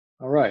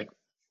All right.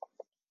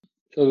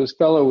 So this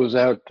fellow was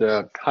out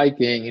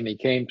hiking, and he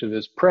came to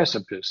this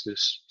precipice,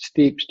 this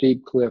steep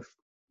cliff,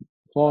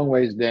 long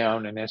ways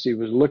down. And as he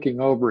was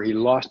looking over, he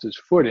lost his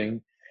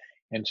footing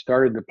and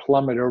started to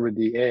plummet over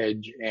the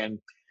edge. And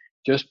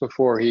just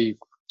before he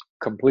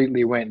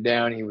completely went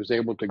down, he was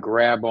able to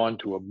grab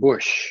onto a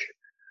bush,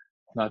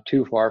 not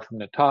too far from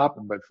the top,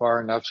 but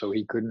far enough so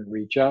he couldn't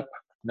reach up.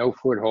 No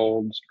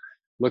footholds.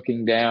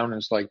 Looking down,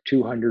 it's like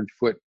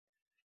 200-foot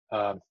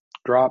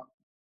drop.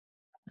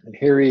 And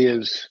here he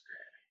is,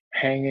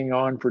 hanging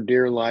on for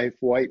dear life,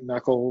 white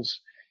knuckles,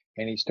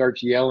 and he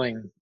starts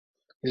yelling,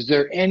 "Is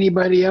there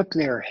anybody up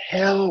there?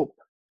 Help!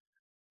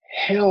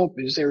 Help!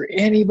 Is there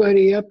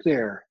anybody up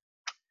there?"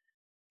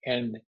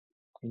 And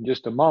in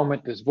just a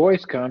moment, this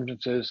voice comes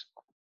and says,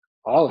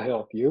 "I'll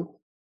help you."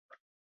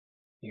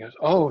 He goes,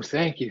 "Oh,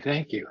 thank you,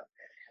 thank you.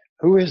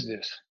 Who is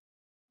this?"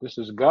 "This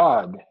is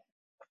God."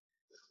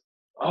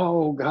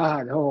 "Oh,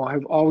 God, oh,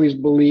 I've always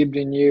believed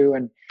in you,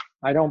 and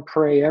I don't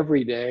pray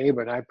every day,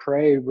 but I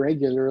pray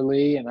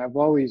regularly, and I've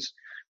always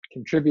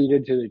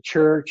contributed to the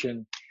church,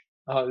 and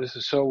oh, this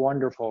is so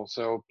wonderful.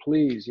 So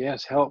please,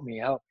 yes, help me,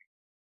 help me."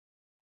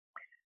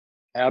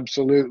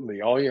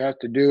 "Absolutely. All you have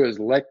to do is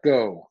let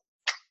go,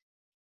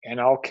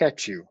 and I'll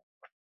catch you."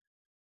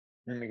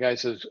 And the guy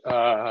says,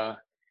 and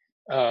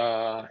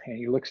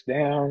he looks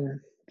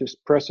down this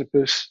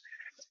precipice,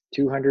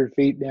 200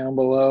 feet down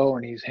below,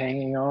 and he's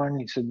hanging on.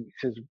 He says,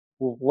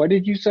 "Well, what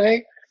did you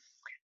say?"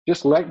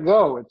 "Just let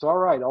go. It's all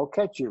right. I'll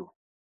catch you."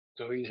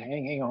 So he's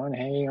hanging on,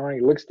 hanging on. He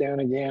looks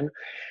down again.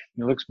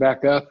 He looks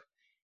back up,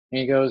 and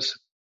he goes,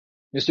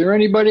 "Is there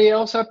anybody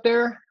else up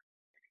there?"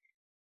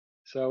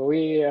 So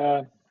we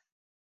have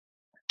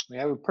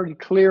a pretty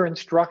clear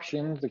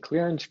instruction. The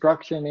clear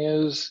instruction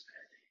is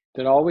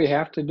that all we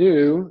have to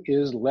do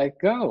is let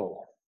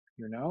go.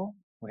 We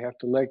have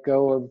to let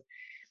go of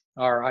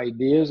our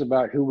ideas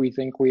about who we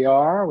think we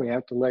are. We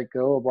have to let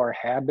go of our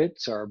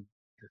habits, the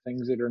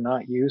things that are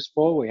not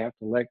useful. We have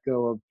to let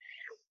go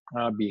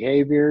of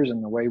behaviors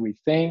and the way we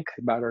think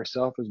about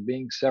ourselves as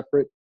being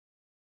separate.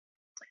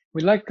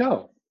 We let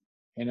go.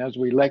 And as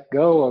we let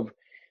go of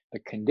the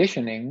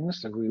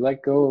conditionings, as we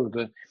let go of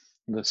the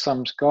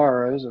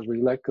samskaras, as we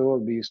let go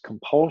of these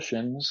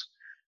compulsions,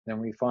 then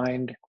we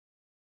find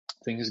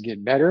things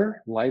get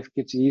better, life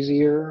gets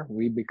easier,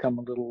 we become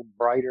a little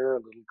brighter, a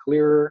little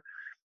clearer,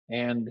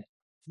 and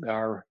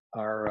our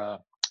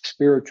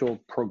spiritual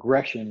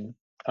progression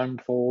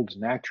unfolds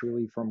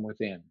naturally from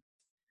within.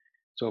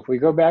 So if we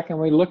go back and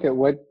we look at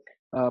what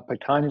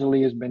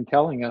Patanjali has been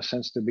telling us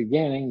since the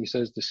beginning, he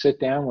says to sit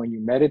down when you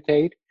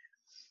meditate.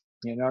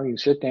 You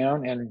sit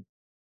down and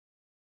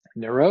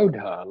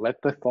Nirodha, let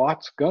the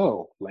thoughts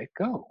go. Let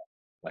go.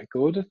 Let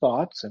go of the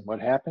thoughts, and what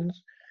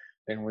happens?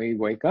 Then we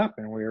wake up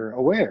and we're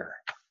aware.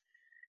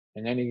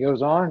 And then he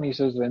goes on and he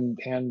says,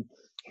 and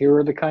here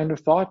are the kind of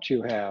thoughts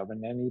you have.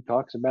 And then he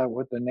talks about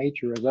what the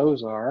nature of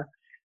those are.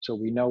 So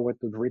we know what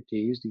the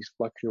vrittis, these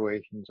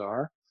fluctuations,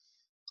 are.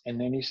 And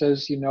then he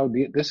says,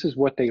 this is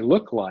what they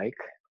look like,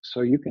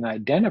 so you can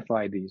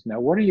identify these. Now,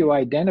 what are you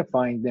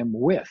identifying them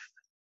with?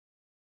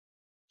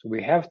 So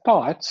we have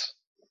thoughts,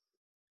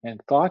 and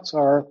thoughts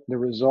are the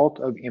result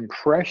of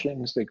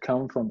impressions that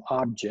come from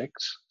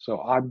objects. So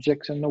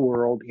objects in the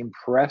world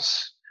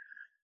impress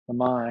the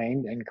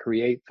mind and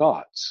create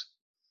thoughts.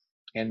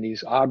 And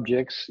these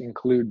objects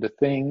include the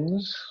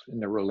things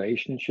and the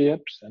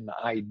relationships and the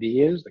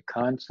ideas, the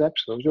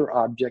concepts. Those are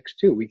objects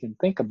too. We can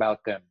think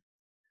about them.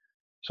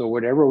 So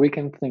whatever we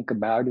can think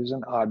about is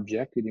an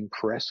object. It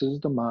impresses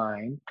the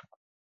mind.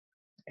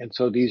 And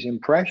so these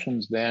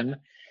impressions then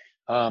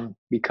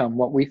become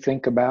what we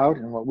think about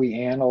and what we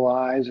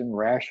analyze and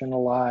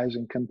rationalize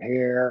and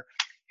compare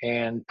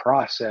and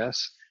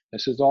process.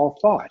 This is all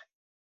thought.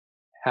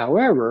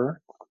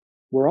 However,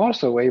 we're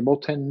also able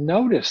to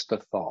notice the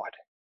thought.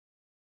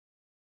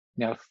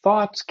 Now,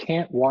 thoughts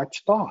can't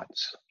watch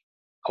thoughts.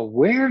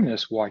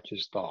 Awareness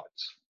watches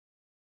thoughts.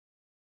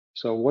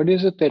 So what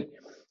is it that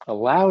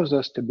allows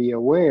us to be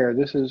aware?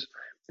 And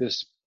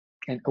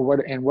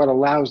what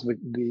allows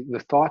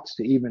the thoughts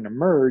to even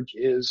emerge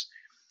is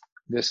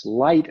this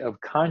light of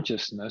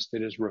consciousness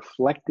that is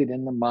reflected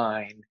in the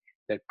mind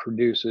that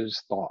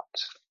produces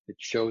thoughts. It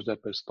shows up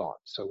as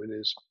thoughts. So it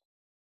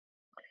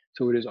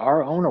is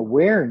our own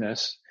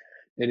awareness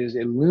that is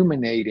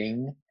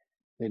illuminating,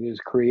 that is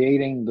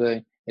creating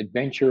the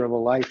adventure of a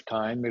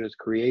lifetime, that is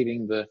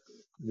creating this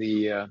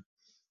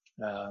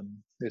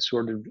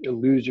sort of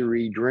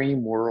illusory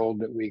dream world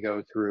that we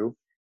go through.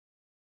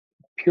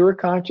 Pure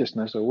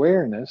consciousness,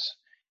 awareness,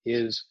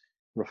 is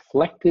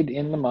reflected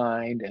in the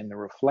mind, and the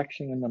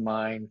reflection in the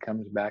mind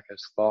comes back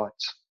as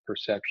thoughts,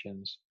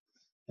 perceptions.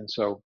 And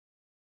so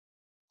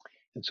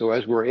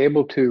as we're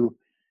able to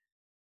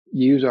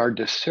use our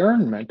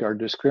discernment, our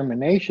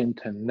discrimination,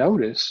 to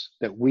notice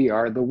that we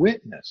are the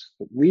witness,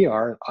 that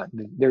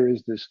there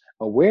is this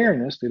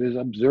awareness that is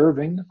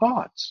observing the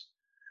thoughts.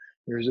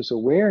 There's this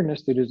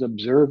awareness that is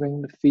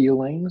observing the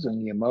feelings and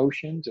the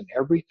emotions and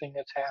everything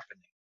that's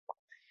happening.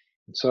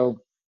 And so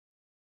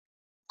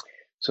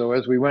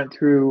as we went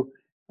through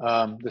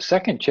The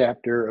second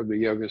chapter of the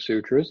Yoga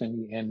Sutras,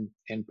 and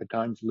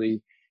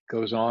Patanjali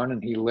goes on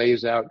and he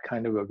lays out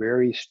kind of a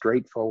very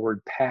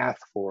straightforward path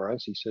for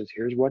us. He says,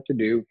 here's what to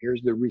do.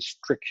 Here's the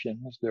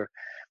restrictions, the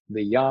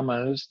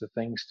yamas, the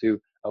things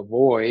to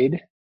avoid,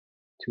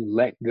 to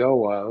let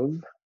go of.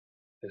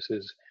 This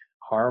is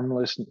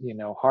harmless,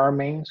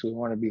 harming. So we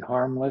want to be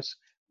harmless,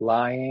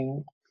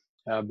 lying.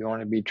 We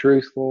want to be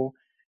truthful,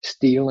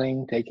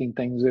 stealing, taking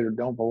things that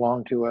don't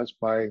belong to us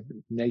by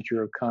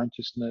nature of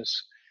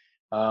consciousness,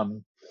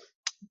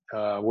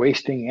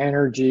 wasting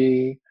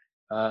energy,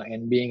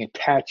 and being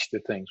attached to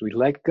things. We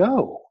let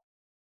go,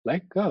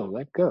 let go,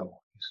 let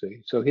go. You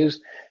see,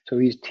 so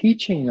he's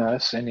teaching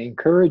us and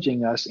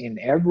encouraging us in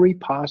every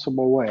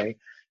possible way.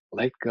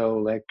 Let go,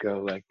 let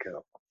go, let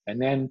go. And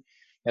then,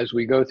 as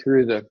we go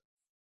through the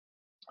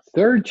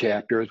third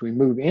chapter, as we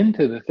move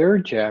into the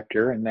third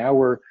chapter, and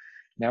we're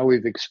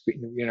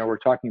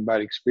talking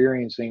about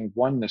experiencing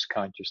oneness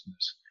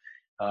consciousness,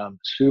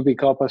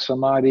 Suvikalpa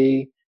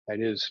Samadhi. That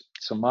is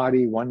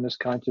samadhi, oneness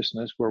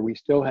consciousness, where we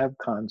still have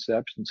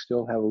concepts and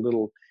still have a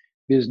little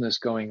business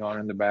going on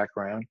in the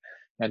background.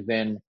 And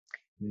then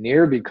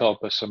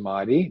Nirvikalpa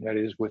Samadhi, that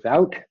is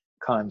without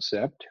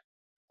concept.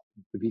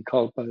 The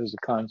Vikalpa is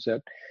a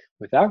concept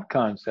without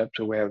concept.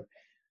 So we have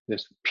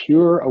this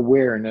pure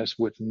awareness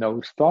with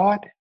no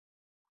thought,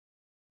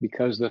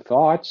 because the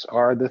thoughts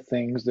are the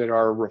things that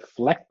are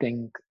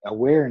reflecting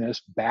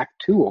awareness back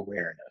to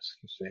awareness,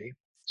 you see.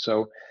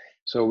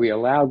 So we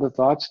allow the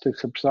thoughts to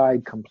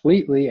subside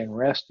completely and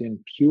rest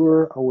in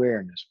pure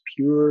awareness,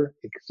 pure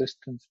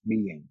existence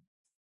being,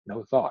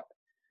 no thought.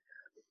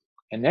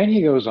 And then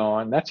he goes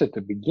on, that's at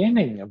the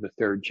beginning of the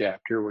third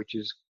chapter, which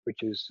is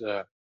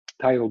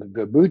titled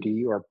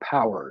Vibhuti, or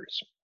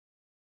powers.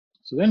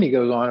 So then he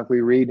goes on, if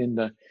we read in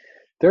the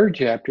third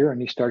chapter,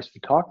 and he starts to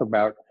talk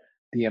about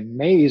the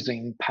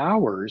amazing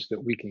powers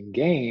that we can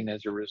gain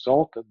as a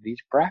result of these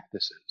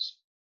practices.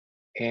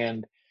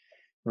 And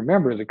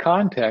remember the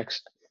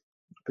context,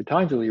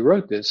 Patanjali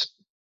wrote this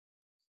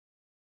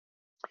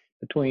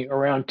between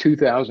around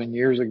 2,000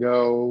 years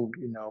ago,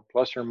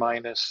 plus or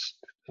minus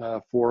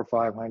 400 or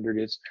 500.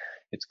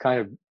 It's kind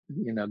of,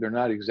 they're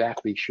not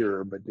exactly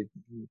sure, but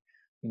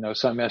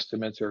some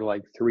estimates are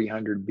like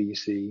 300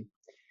 BC.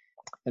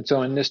 And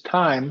so in this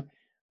time,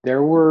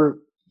 there were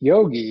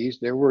yogis,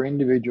 there were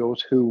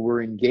individuals who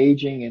were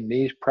engaging in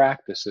these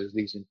practices,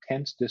 these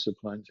intense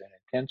disciplines and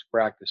intense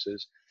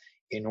practices,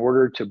 in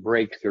order to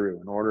break through,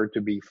 in order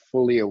to be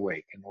fully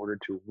awake, in order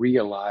to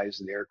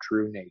realize their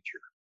true nature,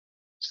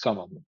 some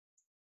of them.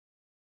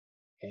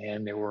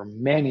 And there were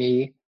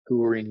many who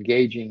were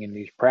engaging in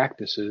these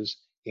practices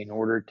in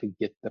order to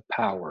get the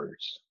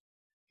powers,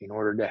 in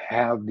order to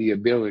have the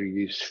ability,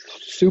 these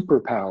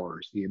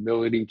superpowers, the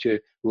ability to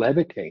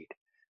levitate,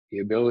 the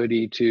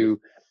ability to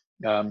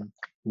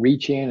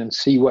reach in and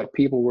see what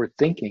people were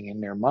thinking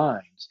in their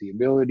minds, the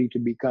ability to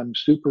become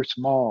super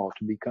small,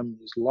 to become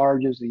as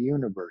large as the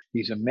universe.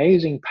 These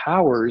amazing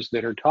powers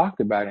that are talked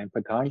about, and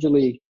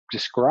Patanjali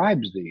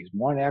describes these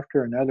one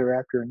after another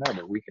after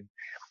another. We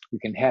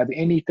can have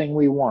anything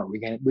we want.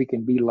 We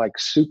can be like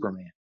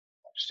Superman,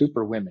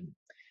 super women,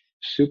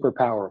 super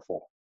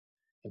powerful.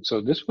 And so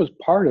this was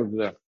part of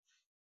the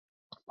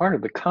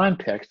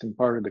context and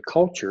part of the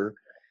culture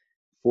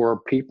for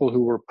people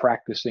who were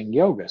practicing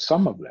yoga,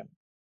 some of them,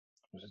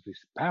 these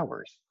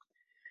powers.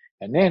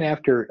 And then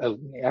after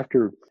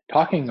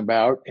talking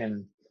about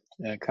and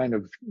kind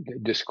of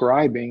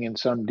describing in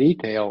some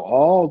detail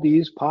all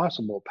these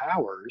possible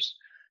powers,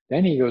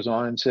 then he goes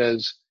on and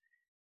says,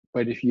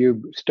 but if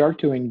you start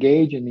to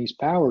engage in these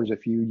powers,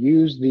 if you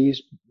use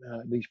these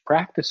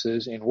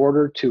practices in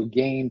order to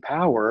gain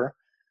power,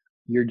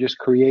 you're just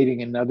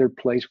creating another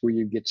place where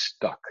you get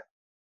stuck.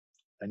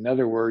 In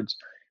other words,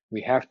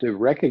 we have to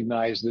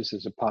recognize this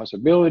as a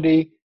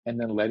possibility and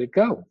then let it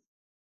go.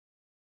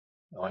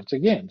 Once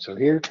again, so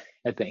here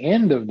at the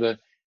end of the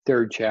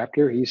third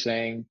chapter, he's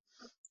saying,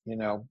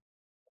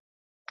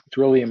 it's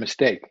really a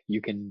mistake. You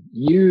can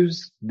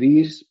use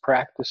these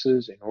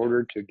practices in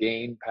order to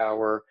gain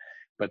power,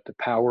 but the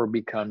power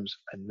becomes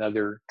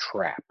another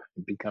trap.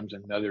 It becomes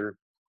another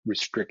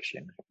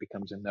restriction. It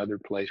becomes another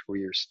place where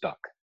you're stuck.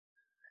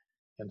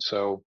 And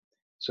so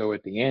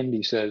at the end,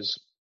 he says,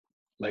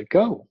 let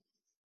go.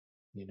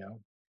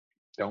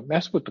 Don't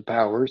mess with the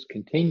powers.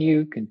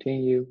 Continue,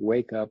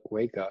 wake up.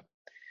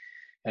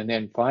 And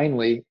then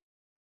finally,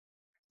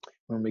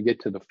 when we get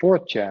to the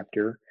fourth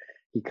chapter,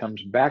 he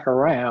comes back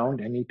around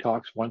and he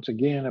talks once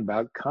again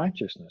about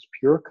consciousness,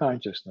 pure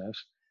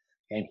consciousness.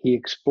 And he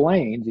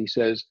explains, he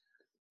says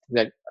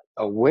that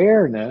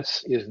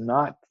awareness is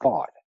not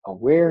thought.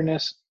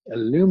 Awareness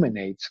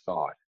illuminates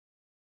thought.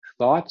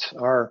 Thoughts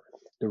are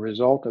the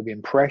result of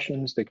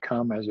impressions that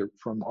come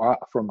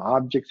from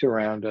objects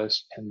around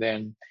us, and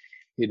then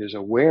it is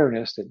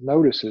awareness that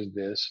notices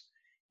this.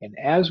 And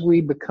as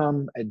we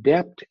become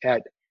adept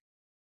at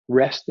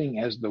resting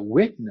as the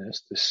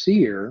witness, the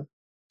seer,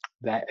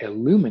 that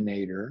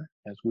illuminator,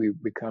 as we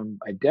become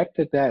adept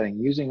at that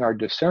and using our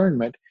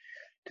discernment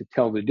to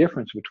tell the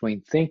difference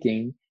between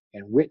thinking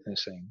and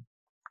witnessing,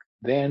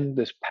 then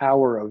this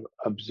power of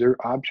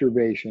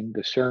observation,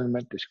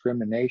 discernment,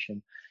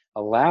 discrimination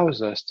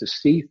allows us to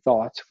see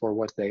thoughts for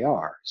what they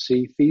are,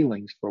 see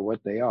feelings for what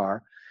they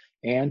are,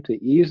 and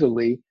to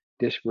easily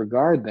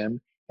disregard them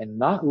and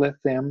not let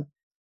them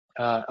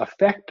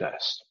affect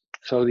us.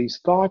 So these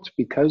thoughts,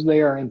 because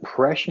they are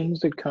impressions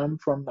that come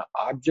from the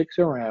objects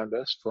around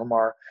us, from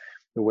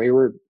the way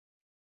we're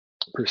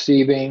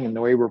perceiving and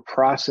the way we're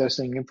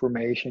processing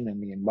information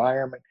and the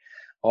environment,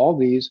 all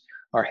these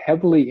are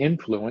heavily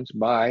influenced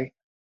by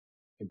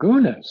the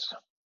gunas,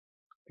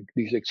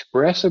 these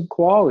expressive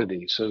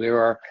qualities. So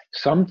there are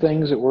some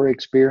things that we're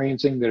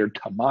experiencing that are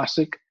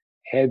tamasic,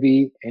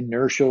 heavy,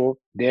 inertial,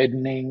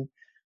 deadening,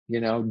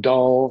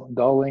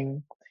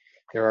 dulling.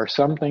 There are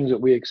some things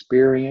that we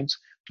experience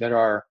that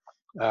are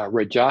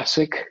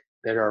rajasic,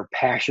 that are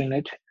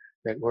passionate,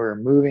 that we're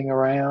moving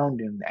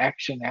around in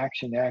action,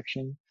 action,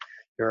 action.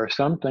 There are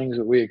some things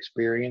that we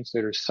experience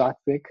that are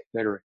sattvic,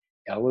 that are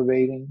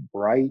elevating,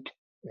 bright,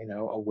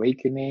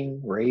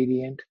 awakening,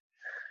 radiant.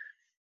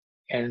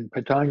 And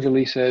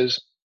Patanjali says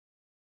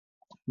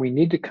we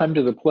need to come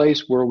to the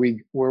place where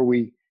we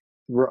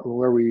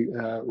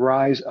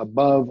rise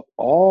above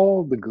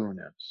all the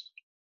gunas,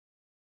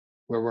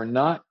 where we're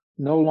no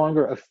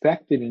longer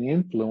affected and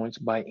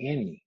influenced by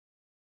any.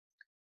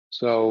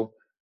 So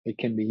it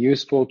can be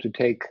useful to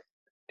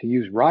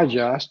use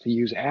rajas, to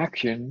use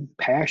action,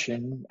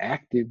 passion,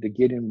 active, to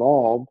get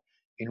involved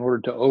in order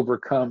to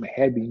overcome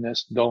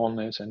heaviness,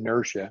 dullness,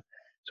 inertia.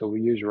 So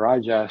we use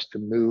rajas to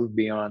move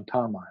beyond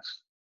tamas.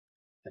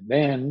 And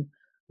then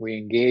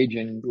we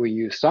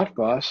use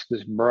sattvas,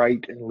 this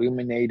bright,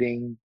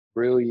 illuminating,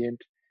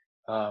 brilliant,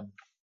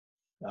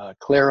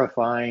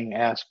 clarifying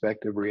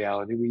aspect of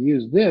reality. We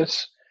use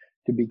this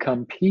to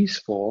become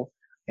peaceful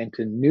and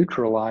to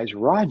neutralize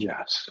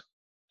rajas.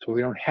 So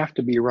we don't have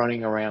to be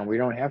running around. We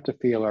don't have to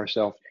feel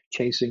ourselves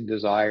chasing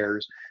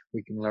desires.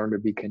 We can learn to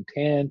be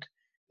content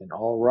and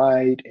all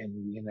right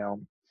and,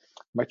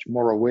 much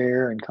more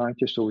aware and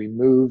conscious. So we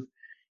move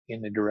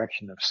in the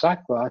direction of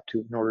sattva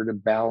in order to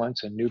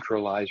balance and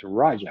neutralize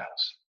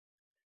rajas.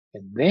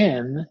 And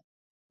then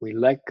we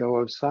let go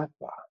of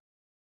sattva.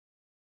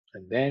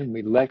 And then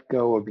we let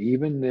go of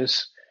even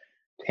this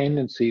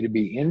tendency to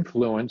be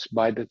influenced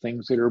by the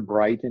things that are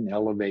bright and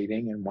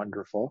elevating and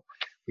wonderful.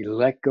 We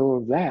let go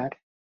of that.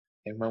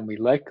 And when we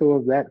let go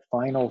of that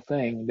final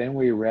thing, then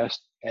we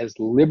rest as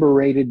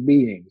liberated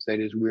beings. That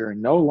is, we are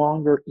no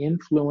longer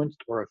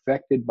influenced or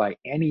affected by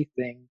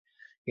anything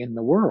in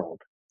the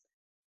world.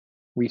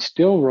 We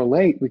still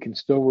relate. We can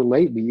still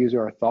relate. We use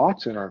our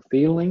thoughts and our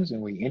feelings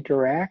and we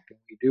interact and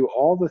we do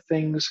all the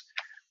things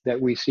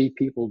that we see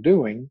people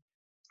doing,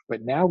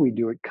 but now we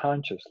do it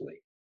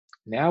consciously.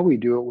 Now we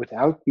do it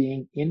without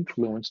being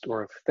influenced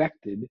or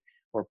affected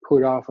or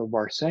put off of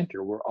our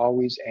center. We're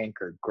always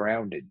anchored,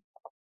 grounded.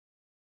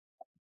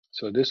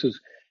 So this is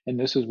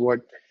what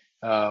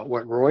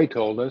Roy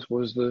told us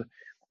was the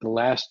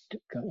last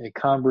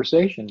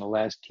conversation, the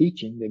last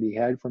teaching that he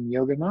had from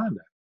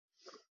Yogananda.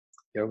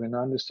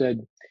 Yogananda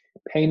said,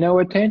 pay no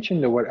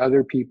attention to what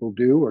other people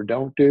do or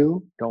don't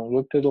do. Don't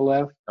look to the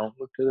left. Don't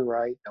look to the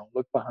right. Don't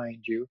look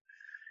behind you.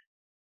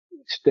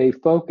 Stay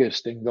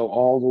focused and go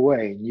all the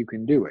way, and you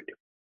can do it.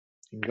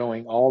 And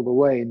going all the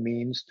way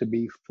means to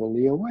be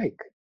fully awake.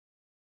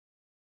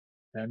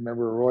 I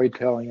remember Roy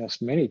telling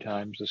us many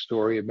times the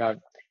story about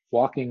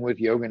walking with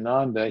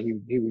Yogananda.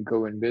 He would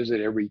go and visit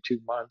every 2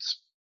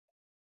 months,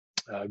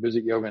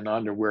 visit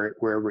Yogananda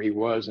wherever he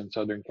was in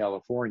Southern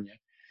California.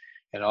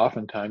 And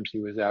oftentimes he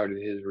was out at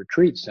his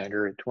retreat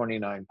center at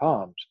 29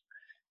 Palms.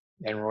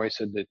 And Roy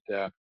said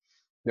that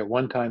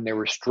one time they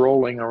were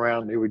strolling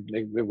around. They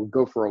would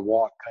go for a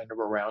walk kind of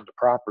around the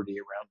property,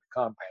 around the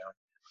compound.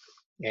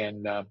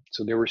 And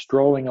so they were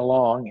strolling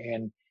along,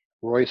 and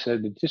Roy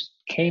said, it just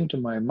came to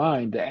my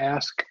mind to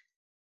ask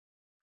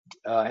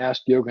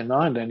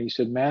Yogananda, and he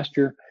said,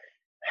 Master,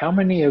 how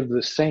many of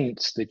the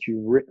saints that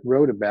you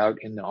wrote about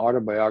in the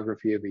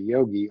autobiography of a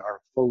yogi are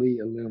fully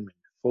illumined,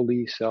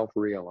 fully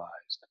self-realized?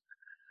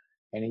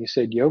 And he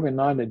said,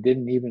 Yogananda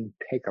didn't even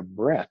take a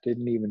breath,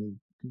 didn't even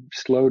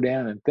slow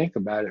down and think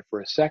about it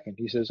for a second.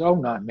 He says, oh,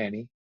 not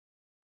many,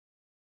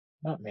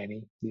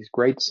 these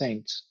great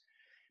saints,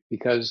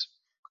 because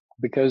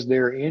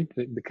they're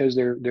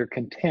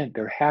content,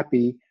 they're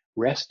happy,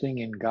 resting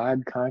in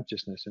God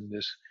consciousness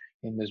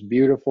in this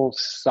beautiful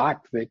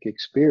sattvic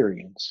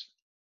experience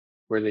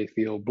where they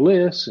feel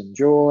bliss and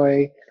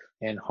joy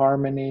and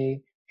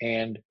harmony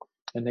and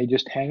they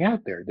just hang out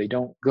there. They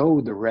don't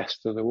go the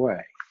rest of the way.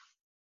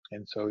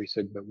 And so he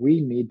said, but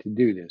we need to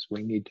do this.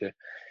 We need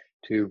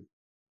to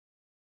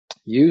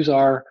use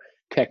our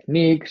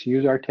techniques,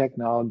 use our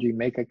technology,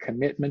 make a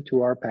commitment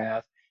to our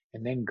path,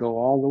 and then go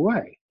all the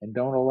way and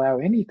don't allow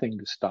anything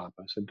to stop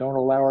us and don't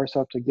allow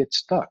ourselves to get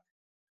stuck.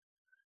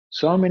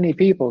 So many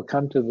people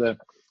come to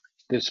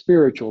the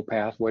spiritual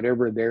path,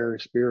 whatever their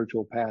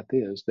spiritual path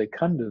is, they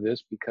come to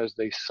this because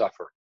they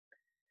suffer,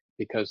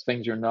 because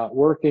things are not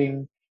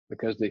working,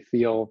 because they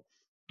feel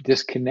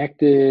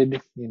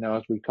disconnected,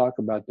 as we talk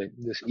about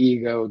this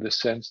ego, the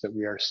sense that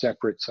we are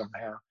separate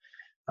somehow.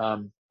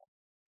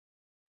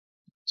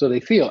 So they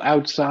feel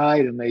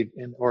outside,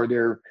 or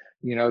they're,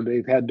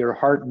 they've had their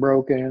heart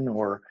broken,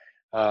 or,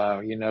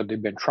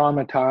 they've been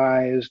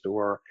traumatized,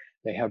 or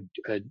they have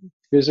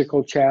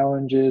physical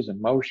challenges,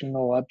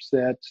 emotional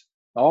upsets.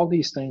 All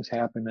these things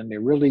happen, and they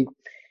really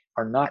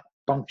are not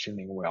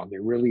functioning well.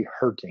 They're really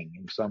hurting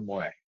in some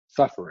way,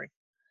 suffering.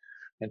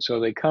 And so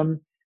they come,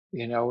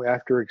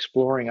 after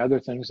exploring other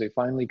things, they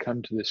finally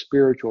come to the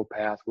spiritual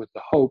path with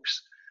the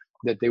hopes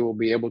that they will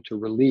be able to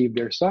relieve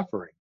their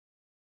suffering.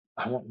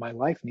 My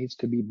life needs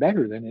to be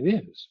better than it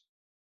is.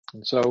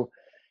 And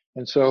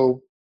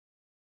so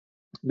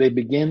they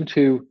begin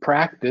to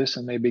practice,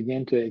 and they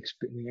begin to,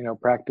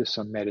 practice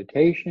some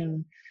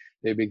meditation.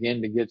 They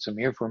begin to get some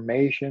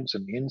information,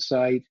 some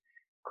insight,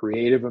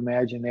 creative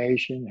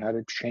imagination, how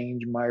to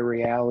change my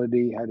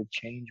reality, how to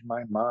change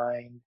my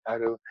mind, how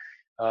to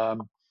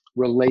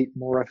relate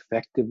more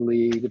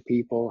effectively to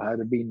people, how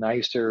to be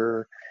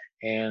nicer,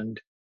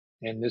 and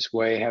in this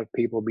way have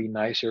people be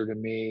nicer to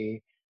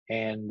me,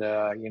 and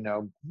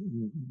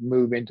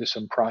move into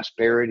some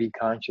prosperity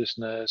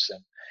consciousness.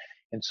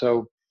 And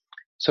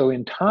so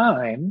in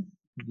time,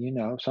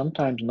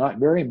 sometimes not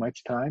very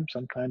much time,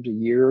 sometimes a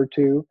year or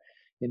two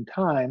in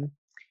time,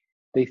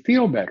 they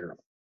feel better.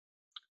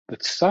 The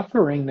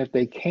suffering that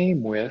they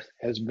came with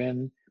has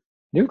been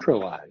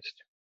neutralized.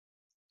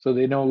 So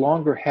they no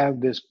longer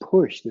have this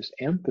push, this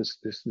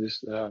emphasis,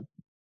 this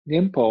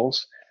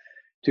impulse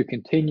to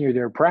continue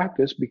their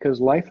practice,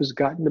 because life has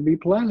gotten to be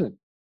pleasant.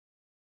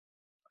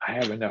 I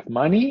have enough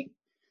money.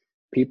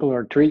 People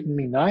are treating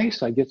me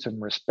nice. I get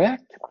some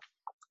respect.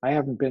 I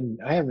haven't been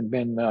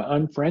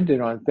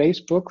unfriended on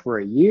Facebook for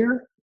a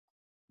year.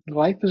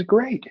 Life is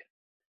great.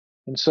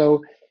 And so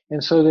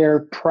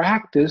their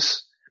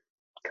practice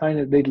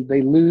kind of,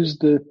 they lose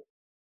the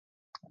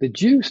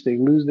juice, they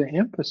lose the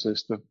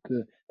emphasis,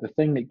 the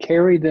thing that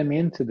carried them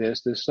into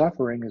this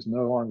suffering is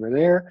no longer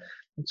there.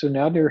 And so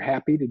now they're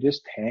happy to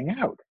just hang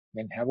out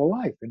and have a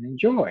life and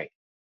enjoy.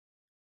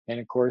 And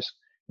of course,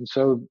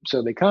 so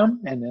they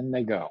come and then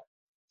they go.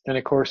 And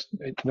of course,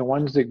 the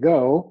ones that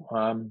go,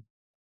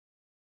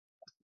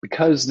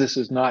 because this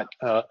is not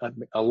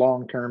a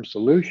long-term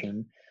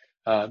solution,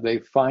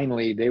 they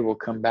will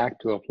come back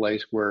to a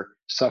place where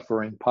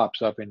suffering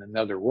pops up in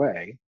another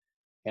way,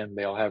 and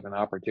they'll have an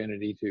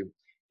opportunity to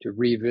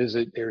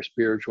revisit their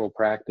spiritual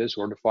practice,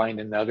 or to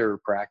find another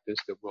practice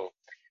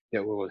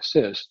that will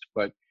assist.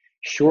 But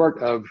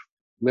short of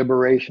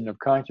liberation of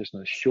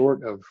consciousness,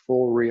 short of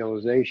full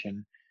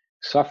realization,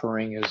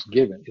 suffering is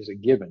a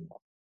given.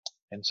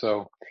 And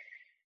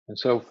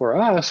so for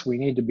us, we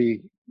need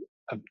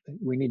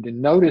to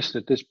notice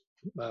that this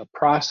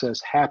process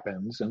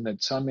happens, and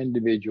that some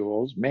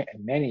individuals,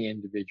 many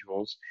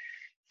individuals,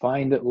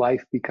 find that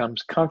life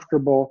becomes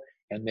comfortable,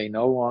 and they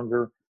no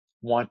longer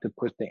want to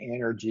put the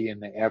energy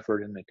and the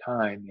effort and the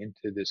time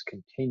into this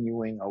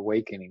continuing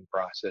awakening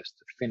process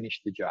to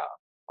finish the job.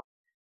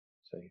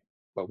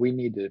 But we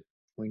need to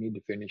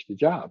finish the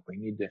job. We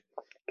need to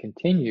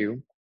continue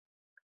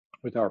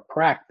with our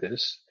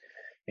practice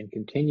and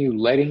continue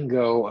letting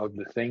go of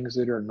the things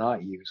that are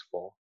not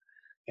useful,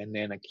 and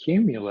then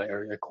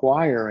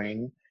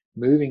acquiring,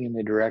 moving in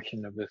the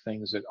direction of the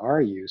things that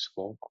are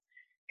useful.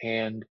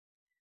 And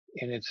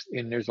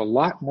there's a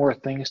lot more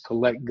things to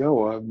let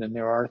go of than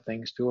there are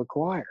things to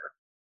acquire,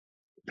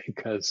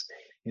 because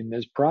in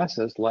this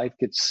process, life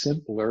gets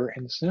simpler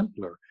and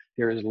simpler.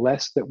 There is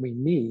less that we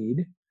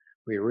need.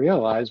 We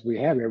realize we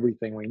have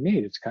everything we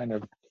need. It's kind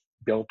of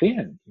built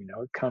in,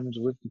 it comes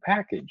with the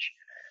package.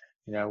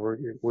 We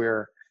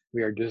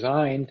are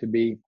designed to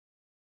be,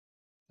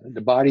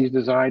 the body is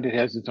designed, it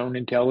has its own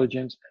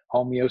intelligence,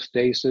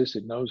 homeostasis.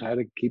 It knows how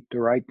to keep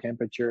the right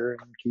temperature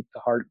and keep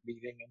the heart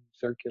beating and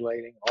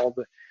circulating,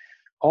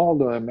 all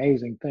the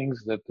amazing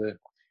things that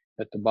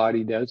the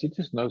body does. It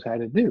just knows how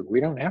to do.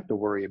 We don't have to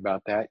worry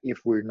about that if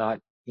we're not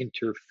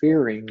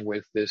interfering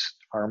with this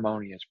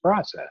harmonious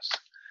process.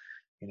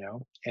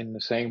 In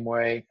the same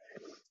way,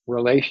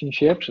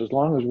 relationships, as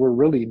long as we're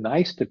really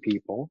nice to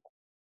people,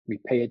 we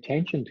pay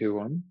attention to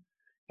them,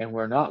 and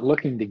we're not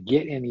looking to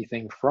get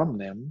anything from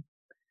them,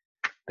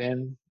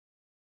 then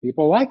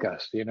people like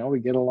us. We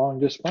get along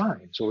just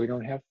fine. So we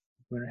don't have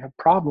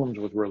problems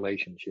with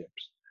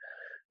relationships.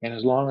 And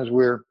as long as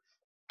we're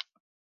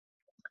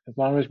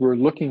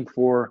looking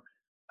for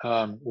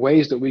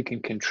ways that we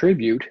can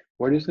contribute,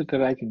 what is it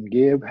that I can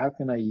give? How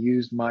can I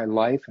use my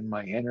life and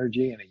my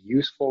energy in a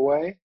useful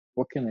way?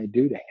 What can I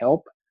do to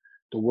help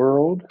the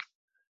world?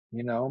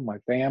 My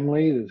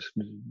family,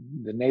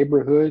 the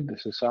neighborhood, the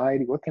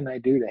society. What can I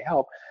do to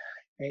help?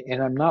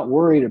 And I'm not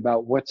worried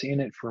about what's in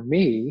it for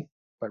me,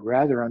 but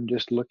rather I'm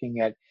just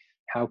looking at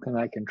how can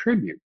I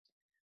contribute.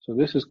 So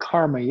this is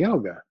karma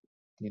yoga,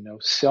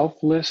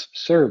 selfless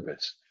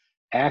service,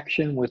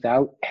 action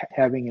without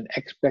having an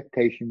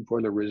expectation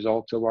for the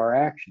results of our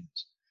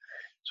actions.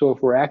 So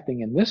if we're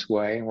acting in this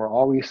way, and we're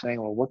always saying,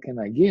 well, what can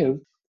I give?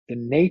 The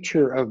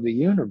nature of the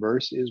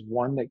universe is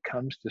one that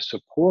comes to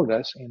support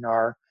us in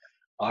our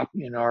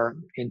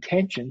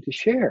intention to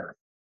share.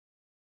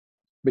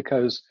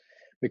 Because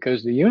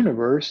the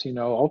universe,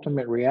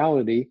 ultimate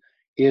reality,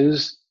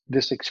 is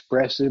this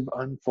expressive,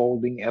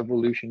 unfolding,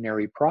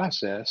 evolutionary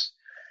process.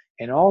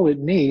 And all it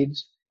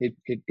needs, it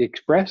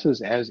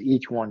expresses as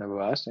each one of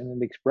us,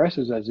 and it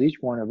expresses as each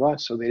one of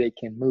us so that it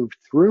can move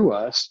through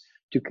us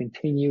to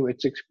continue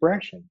its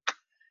expression.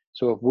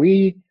 So if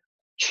we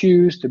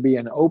choose to be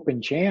an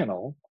open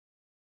channel,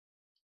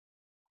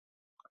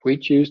 if we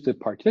choose to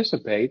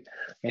participate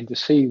and to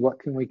see what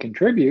can we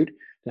contribute,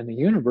 then the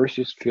universe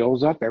just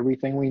fills up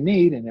everything we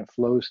need and it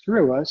flows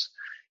through us.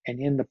 And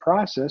in the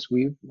process,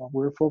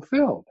 we're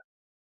fulfilled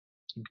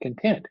and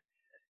content.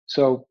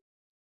 So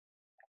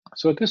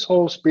this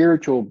whole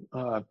spiritual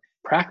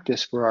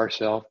practice for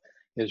ourselves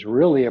is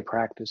really a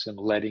practice in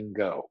letting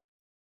go,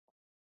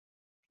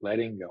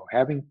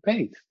 having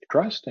faith,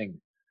 trusting,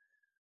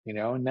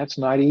 and that's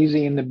not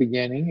easy in the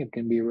beginning. It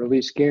can be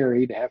really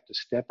scary to have to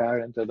step out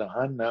into the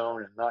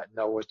unknown and not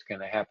know what's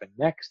going to happen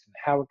next and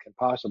how it can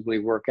possibly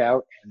work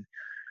out. And,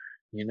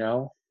 is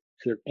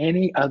there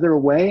any other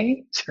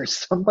way? Is there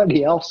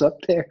somebody else up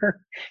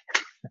there?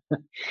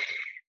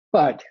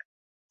 But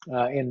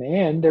in the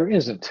end, there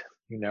isn't.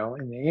 In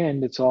the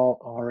end, it's all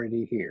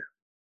already here.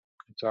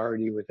 It's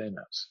already within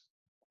us.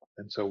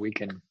 And so we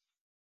can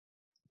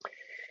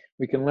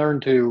learn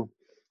to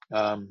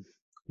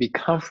be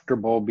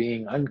comfortable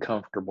being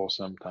uncomfortable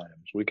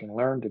sometimes. We can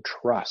learn to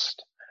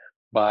trust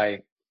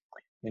by,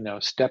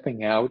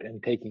 stepping out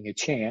and taking a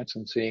chance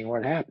and seeing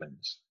what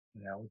happens.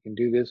 We can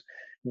do this.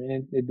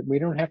 We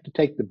don't have to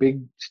take the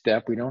big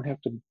step. We don't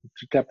have to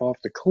step off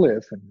the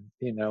cliff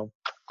and,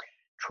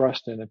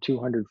 trust in a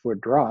 200-foot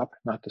drop,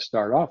 not to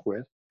start off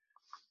with.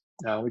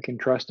 We can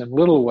trust in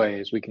little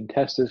ways. We can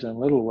test this in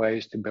little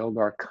ways to build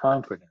our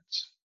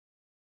confidence,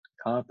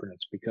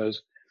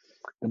 because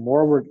the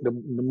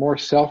more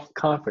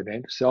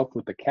self-confident, self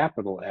with a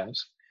capital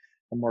S,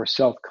 the more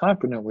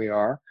self-confident we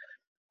are,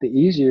 the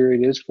easier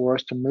it is for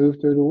us to move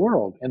through the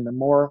world. And the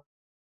more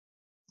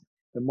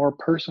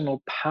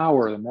personal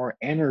power, the more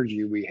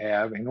energy we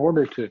have in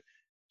order to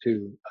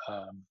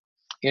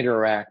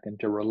interact and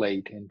to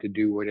relate and to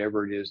do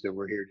whatever it is that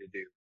we're here to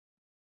do.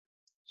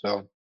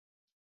 So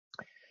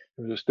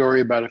there was a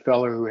story about a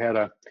fellow who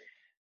had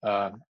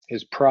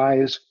his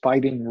prize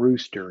fighting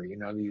rooster,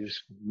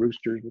 these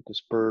roosters with the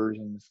spurs.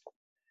 And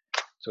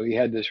so he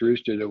had this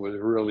rooster that was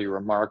really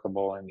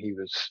remarkable, and he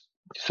was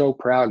so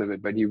proud of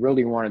it, but he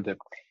really wanted to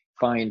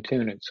fine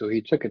tune it. So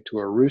he took it to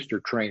a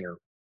rooster trainer,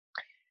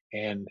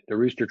 and the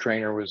rooster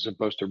trainer was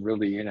supposed to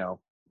really,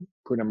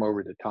 put him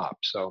over the top.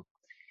 So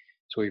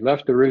he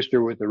left the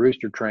rooster with the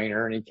rooster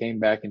trainer, and he came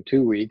back in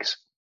 2 weeks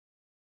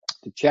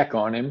to check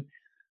on him.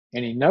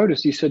 And he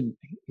noticed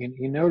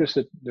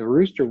that the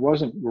rooster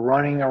wasn't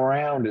running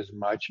around as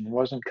much and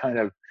wasn't kind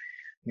of,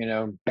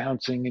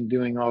 bouncing and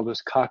doing all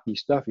this cocky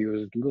stuff. He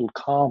was a little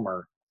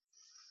calmer.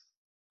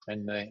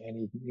 And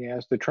he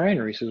asked the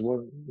trainer, he says,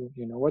 well,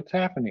 what's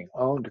happening?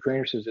 Oh, the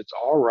trainer says, it's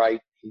all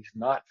right. He's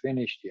not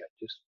finished yet.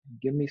 Just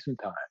give me some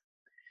time.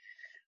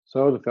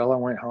 So the fellow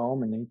went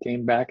home, and he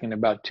came back in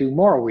about 2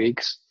 more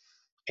weeks,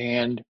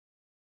 and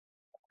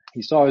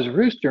he saw his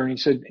rooster, and he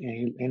said,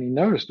 and he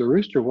noticed the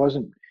rooster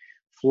wasn't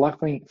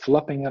fluffing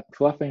up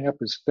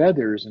his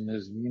feathers, and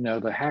his,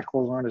 the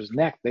hackles on his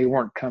neck, they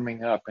weren't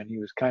coming up, and he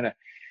was kind of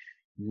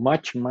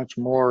much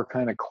more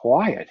kind of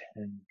quiet.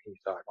 And he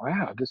thought,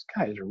 wow, this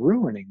guy is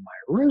ruining my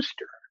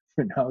rooster.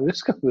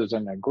 This guy was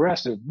an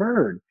aggressive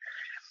bird.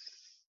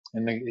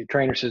 And the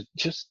trainer says,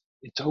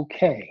 it's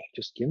okay.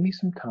 Just give me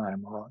some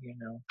time, or,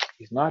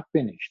 he's not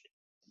finished.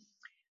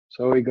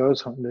 So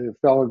the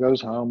fellow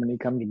goes home, and he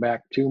comes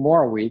back 2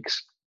 more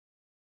weeks.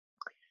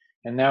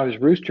 And now his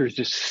rooster is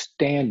just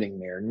standing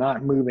there,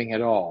 not moving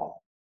at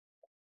all,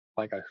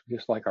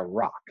 just like a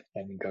rock.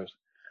 And he goes,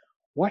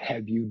 what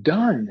have you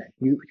done?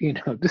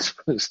 This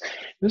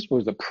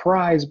was a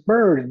prize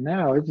bird, and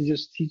now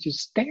he's just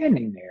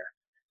standing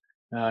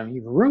there.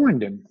 You've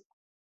ruined him.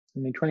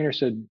 And the trainer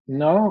said,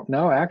 no,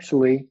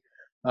 actually,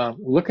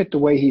 look at the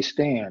way he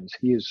stands.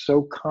 He is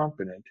so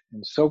confident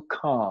and so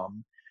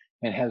calm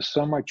and has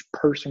so much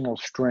personal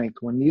strength.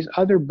 When these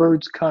other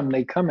birds come,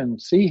 they come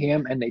and see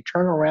him, and they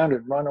turn around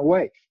and run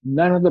away.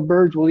 None of the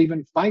birds will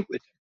even fight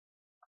with him.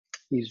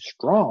 He's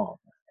strong.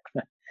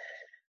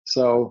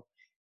 So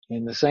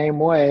in the same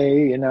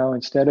way,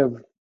 instead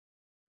of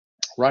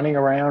running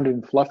around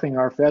and fluffing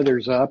our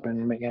feathers up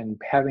and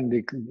having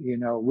to,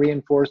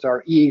 reinforce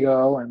our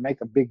ego and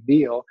make a big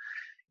deal,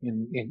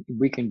 and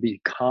we can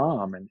be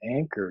calm and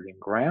anchored and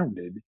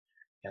grounded.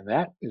 And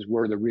that is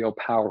where the real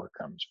power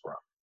comes from.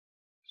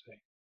 See?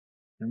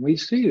 And we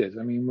see this.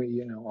 I mean,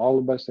 all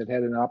of us that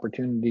had an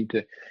opportunity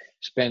to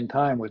spend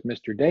time with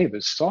Mr.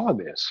 Davis saw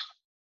this.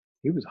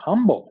 He was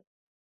humble.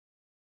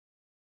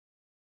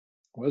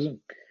 Wasn't,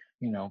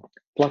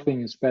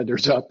 fluffing his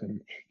feathers up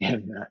and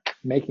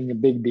making a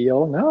big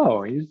deal.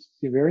 No, he's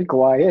very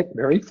quiet,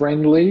 very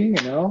friendly,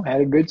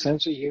 had a good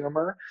sense of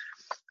humor.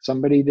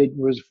 Somebody that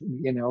was,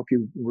 if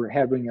you were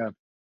having a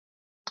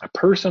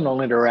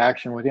personal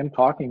interaction with him,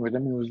 talking with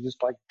him, it was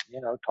just like,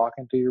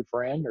 talking to your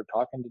friend or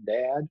talking to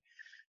dad.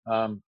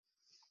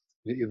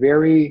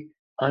 Very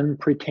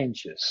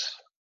unpretentious,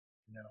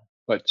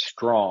 but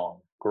strong,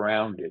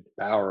 grounded,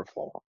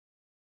 powerful,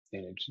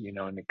 and it's,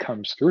 and it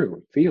comes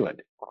through. Feel it.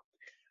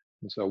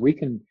 And so we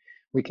can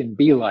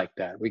be like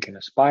that. We can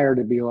aspire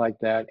to be like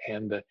that,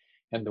 and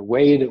the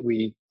way that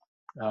we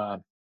uh,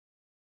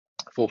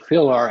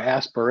 fulfill our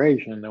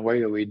aspiration, the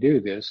way that we do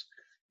this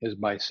is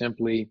by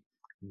simply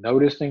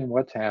noticing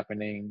what's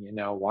happening,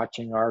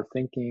 watching our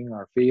thinking,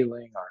 our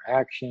feeling, our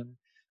action,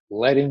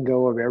 letting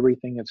go of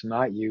everything that's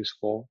not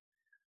useful.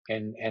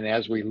 And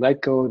as we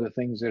let go of the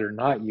things that are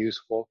not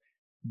useful,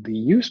 the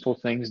useful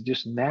things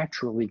just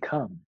naturally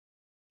come.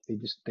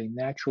 They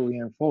naturally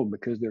unfold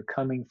because they're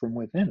coming from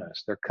within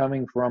us. They're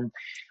coming from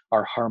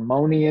our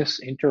harmonious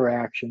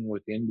interaction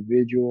with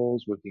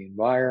individuals, with the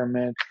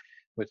environment,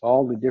 with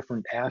all the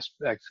different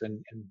aspects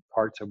and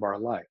parts of our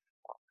life.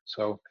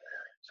 So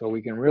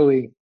we can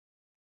really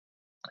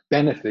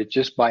benefit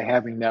just by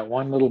having that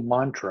one little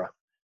mantra: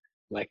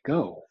 let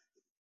go,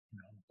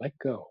 let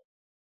go.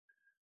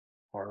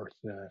 Or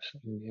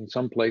in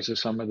some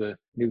places, some of the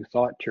New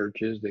Thought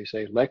churches, they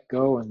say let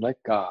go and let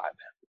God.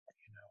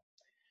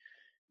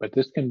 But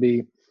this can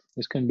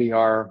be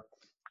our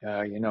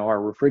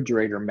our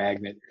refrigerator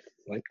magnet.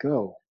 Let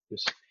go.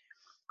 Just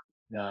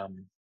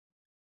um,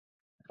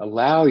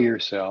 allow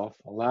yourself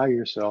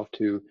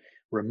to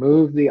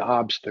remove the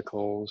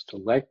obstacles, to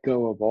let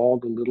go of all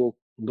the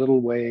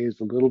little ways,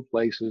 the little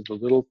places, the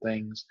little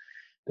things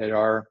that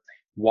are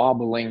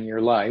wobbling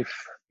your life,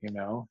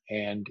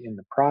 and in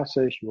the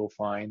process you will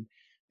find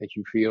that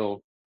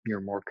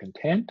you're more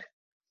content.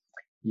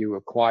 You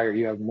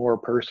have more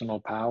personal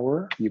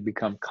power. You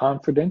become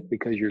confident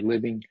because you're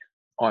living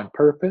on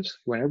purpose.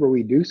 Whenever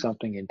we do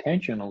something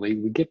intentionally,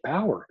 we get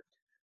power,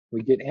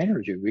 we get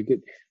energy, we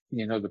get,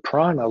 the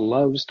prana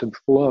loves to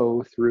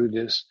flow through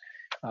this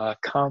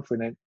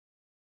confident,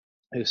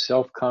 this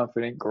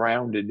self-confident,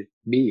 grounded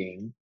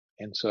being.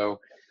 And so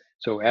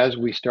as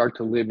we start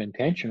to live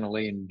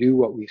intentionally and do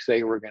what we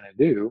say we're going to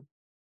do,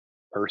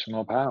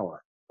 personal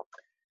power.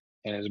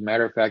 And as a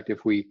matter of fact,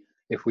 if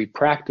we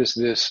practice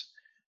this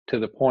to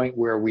the point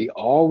where we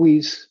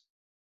always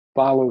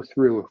follow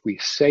through, if we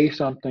say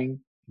something,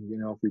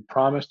 if we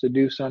promise to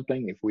do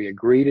something, if we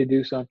agree to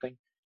do something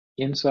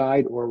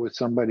inside or with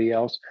somebody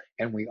else,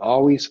 and we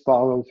always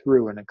follow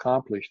through and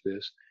accomplish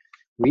this,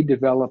 we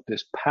develop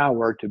this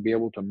power to be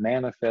able to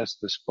manifest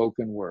the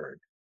spoken word.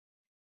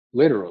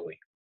 Literally.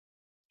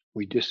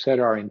 We just set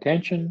our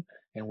intention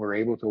and we're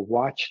able to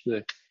watch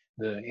the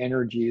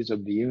energies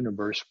of the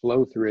universe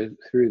flow through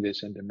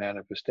this into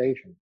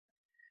manifestation.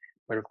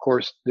 But of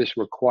course, this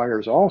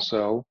requires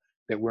also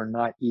that we're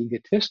not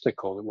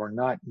egotistical, that we're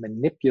not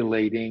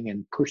manipulating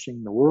and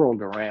pushing the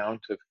world around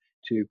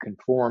to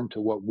conform to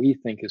what we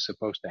think is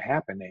supposed to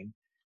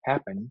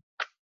happen.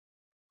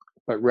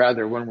 But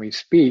rather, when we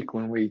speak,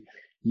 when we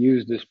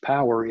use this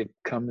power, it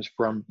comes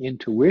from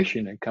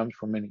intuition. It comes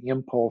from an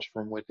impulse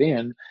from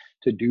within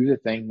to do the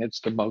thing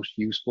that's the most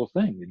useful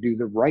thing, to do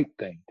the right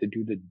thing, to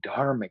do the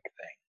dharmic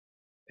thing.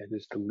 That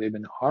is to live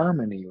in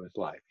harmony with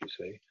life, you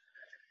see.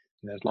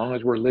 And as long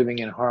as we're living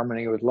in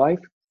harmony with life,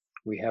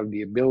 we have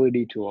the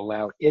ability to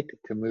allow it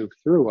to move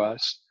through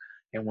us.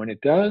 And when it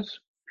does,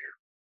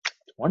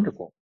 it's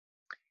wonderful.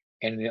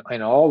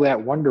 And all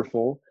that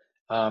wonderful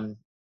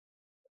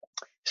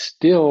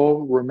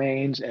still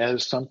remains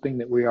as something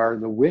that we are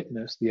the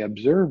witness, the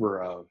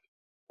observer of.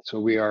 So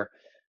we are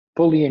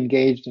fully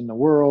engaged in the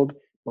world,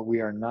 but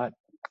we are not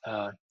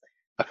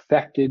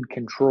affected,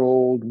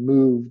 controlled,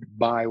 moved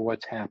by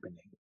what's happening.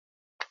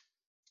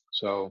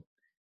 So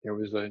there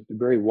was a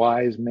very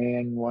wise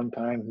man one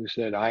time who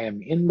said, I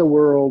am in the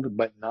world,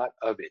 but not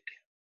of it.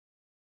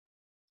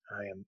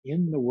 I am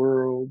in the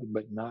world,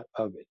 but not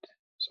of it.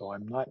 So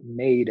I'm not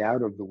made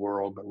out of the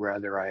world, but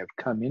rather I have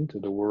come into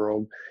the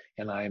world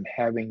and I am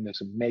having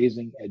this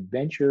amazing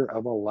adventure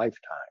of a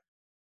lifetime.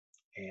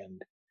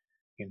 And,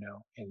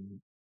 and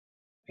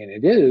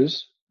it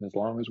is as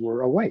long as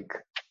we're awake.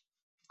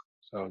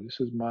 So this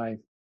is my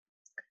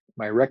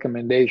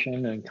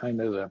recommendation and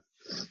kind of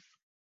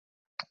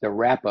the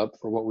wrap up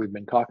for what we've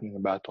been talking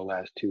about the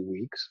last 2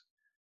 weeks.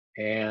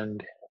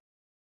 And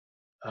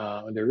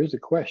there is a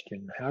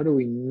question: how do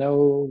we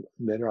know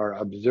that our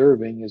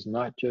observing is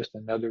not just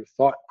another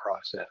thought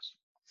process?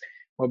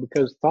 Well,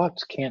 because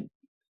thoughts can't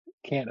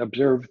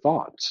observe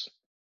thoughts.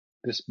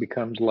 This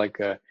becomes like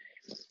a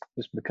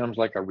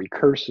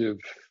recursive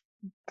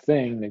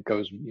thing that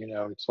goes,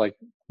 it's like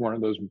one of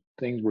those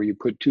things where you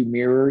put two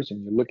mirrors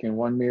and you look in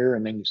one mirror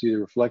and then you see the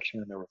reflection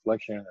and the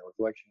reflection and the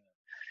reflection.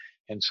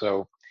 And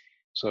so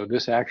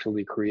this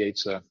actually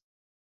creates a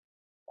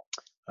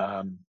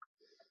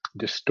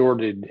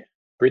distorted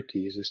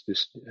vrittis.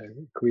 This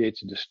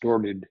creates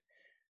distorted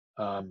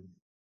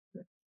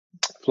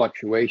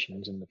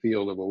fluctuations in the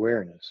field of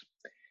awareness.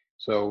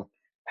 So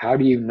how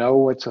do you know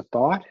what's a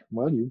thought?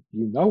 Well, you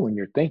know when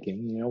you're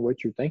thinking, you know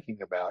what you're thinking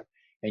about.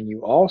 And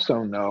you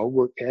also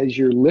know, as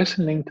you're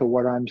listening to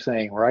what I'm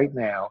saying right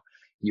now,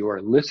 you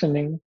are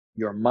listening,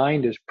 your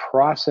mind is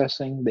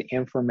processing the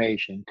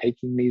information,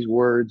 taking these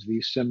words,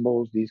 these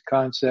symbols, these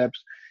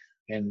concepts,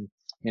 and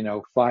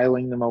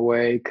filing them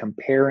away,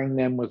 comparing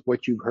them with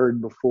what you've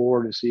heard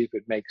before to see if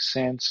it makes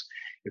sense,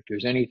 if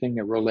there's anything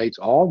that relates.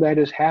 All that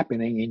is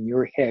happening in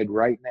your head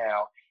right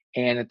now.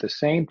 And at the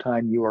same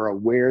time, you are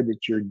aware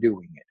that you're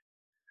doing it.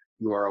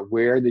 You are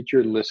aware that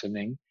you're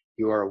listening.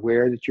 You are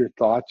aware that your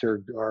thoughts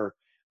are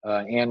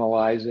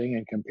analyzing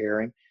and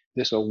comparing.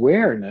 This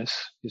awareness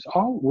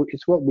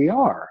it's what we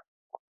are.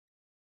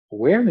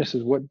 Awareness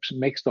is what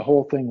makes the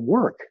whole thing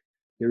work.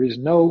 There is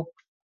no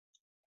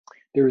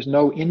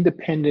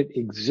independent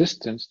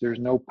existence. There's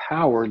no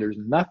power. There's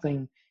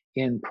nothing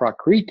in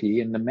Prakriti,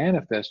 in the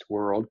manifest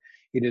world.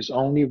 It is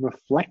only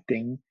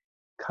reflecting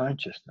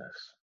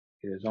consciousness.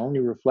 It is only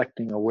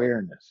reflecting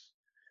awareness.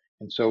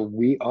 And so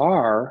we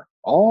are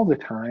all the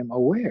time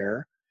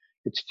aware.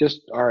 It's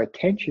just our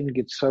attention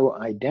gets so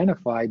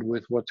identified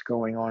with what's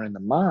going on in the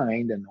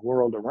mind and the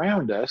world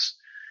around us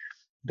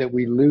that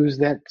we lose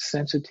that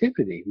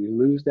sensitivity. We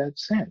lose that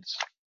sense.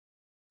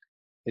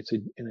 It's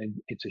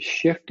a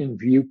shift in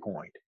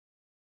viewpoint,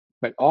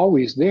 but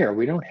always there.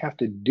 We don't have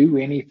to do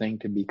anything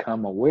to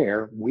become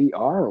aware. We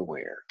are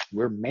aware.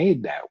 We're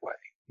made that way,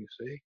 you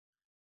see.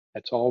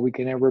 That's all we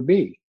can ever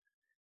be.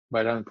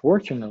 But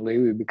unfortunately,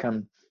 we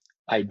become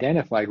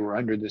identified. We're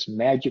under this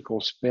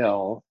magical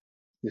spell,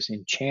 this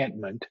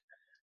enchantment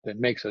that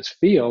makes us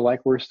feel like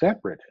we're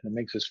separate. It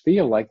makes us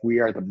feel like we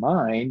are the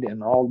mind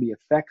and all the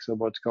effects of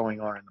what's going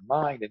on in the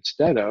mind,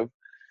 instead of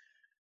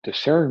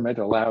discernment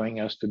allowing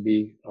us to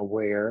be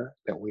aware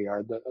that we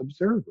are the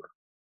observer,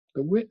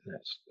 the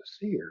witness, the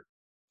seer,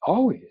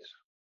 always.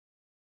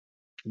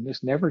 And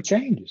this never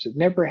changes. It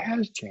never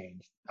has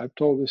changed. I've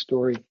told this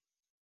story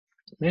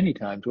many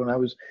times. When I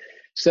was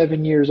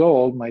 7 years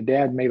old, my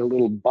dad made a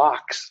little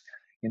box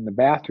in the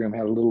bathroom,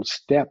 had a little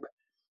step,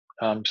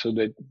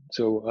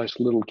 so us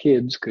little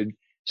kids could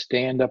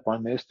stand up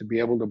on this to be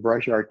able to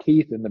brush our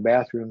teeth in the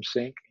bathroom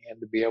sink and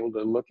to be able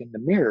to look in the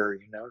mirror,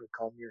 to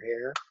comb your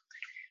hair.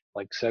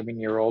 Like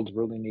 7-year-olds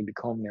really need to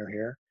comb their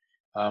hair.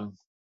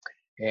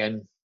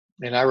 And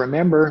I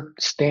remember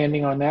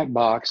standing on that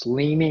box,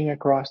 leaning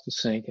across the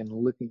sink and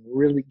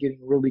getting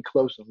really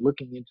close and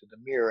looking into the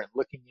mirror and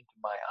looking into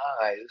my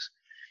eyes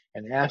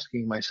and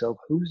asking myself,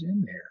 who's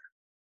in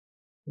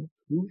there?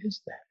 Who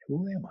is that?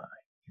 Who am I?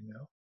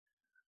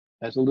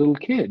 As a little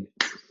kid.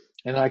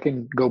 And I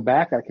can go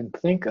back, I can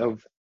think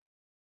of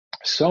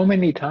so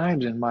many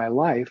times in my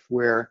life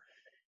where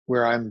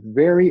I'm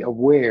very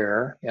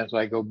aware, as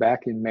I go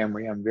back in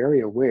memory, I'm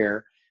very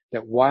aware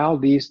that while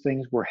these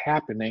things were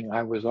happening,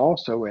 I was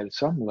also at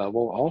some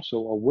level also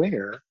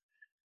aware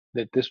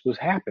that this was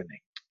happening,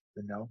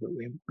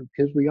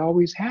 because we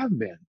always have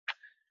been.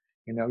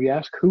 You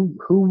ask, who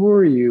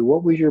were you?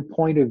 What was your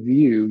point of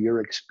view, your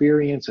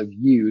experience of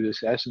you,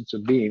 this essence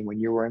of being, when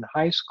you were in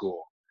high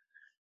school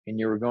and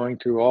you were going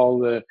through all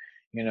the,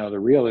 the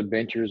real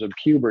adventures of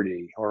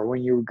puberty, or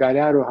when you got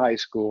out of high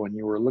school and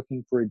you were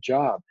looking for a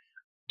job?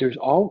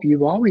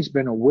 You've always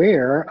been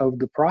aware of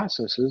the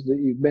processes that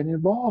you've been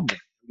involved in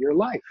your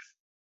life.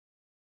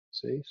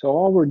 See, so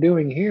all we're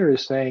doing here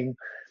is saying,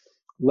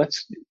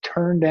 let's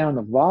turn down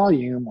the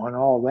volume on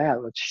all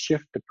that. Let's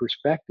shift the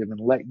perspective and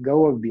let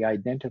go of the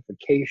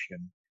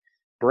identification,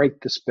 break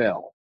the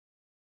spell,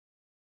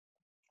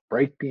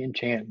 break the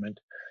enchantment,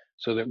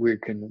 so that we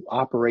can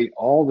operate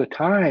all the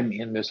time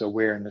in this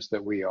awareness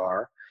that we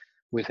are,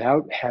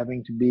 without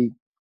having to be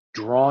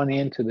drawn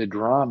into the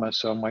drama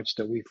so much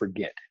that we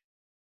forget.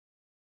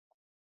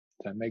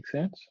 Does that make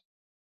sense?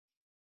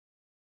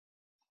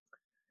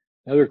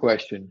 Another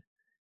question.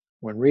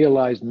 When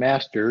realized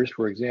masters,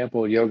 for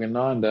example,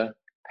 Yogananda,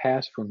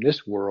 pass from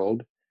this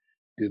world,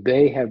 do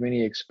they have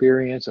any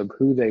experience of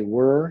who they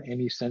were,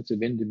 any sense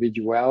of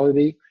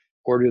individuality,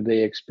 or do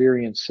they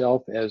experience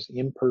self as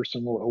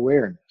impersonal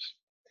awareness?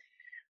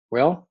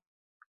 Well,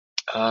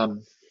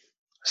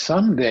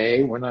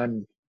 someday when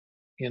I'm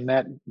in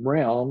that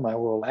realm, I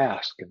will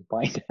ask and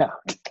find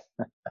out.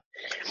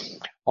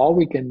 All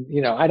we can,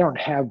 I don't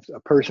have a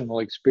personal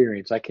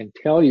experience. I can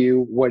tell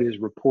you what is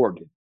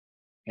reported.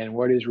 And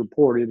what is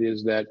reported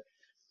is that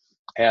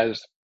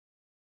as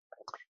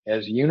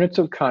units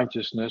of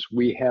consciousness,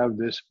 we have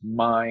this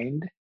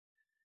mind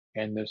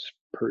and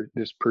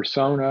this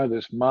persona,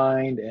 this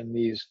mind, and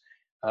these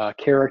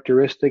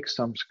characteristics,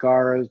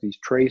 samskaras, these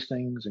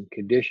tracings and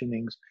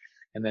conditionings,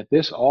 and that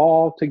this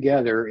all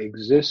together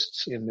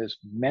exists in this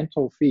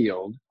mental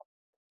field.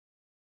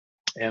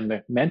 And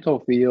the mental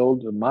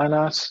field, the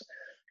manas,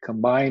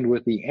 combined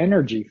with the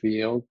energy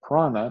field,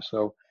 prana.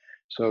 So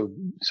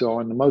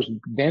on the most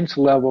dense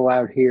level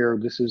out here,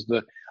 this is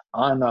the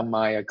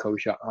Annamaya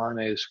kosha.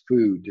 Anna is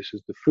food. This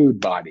is the food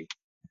body.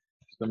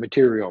 It's the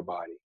material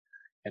body.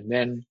 And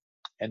then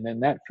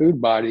that food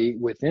body,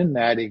 within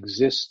that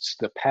exists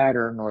the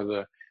pattern, or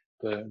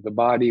the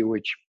body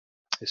which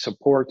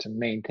supports and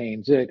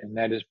maintains it, and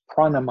that is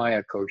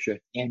pranamaya kosha,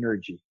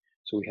 energy.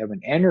 So we have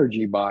an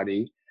energy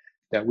body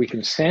that we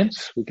can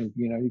sense. We can,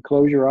 you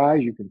close your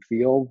eyes, you can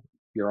feel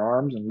your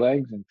arms and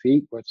legs and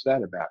feet. What's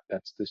that about?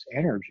 That's this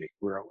energy.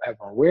 We have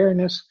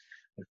awareness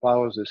that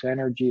follows this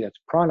energy. That's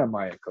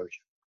pranamaya kosha.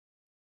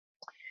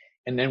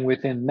 And then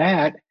within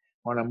that,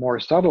 on a more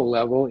subtle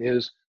level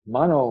is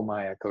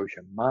Mano-maya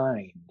kosha,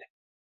 mind.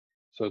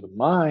 So the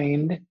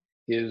mind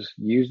is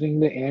using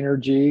the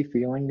energy,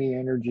 feeling the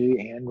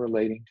energy, and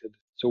relating to.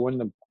 So when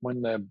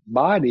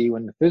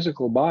the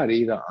physical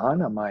body, the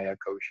Annamaya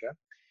kosha,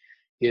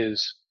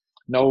 is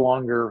no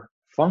longer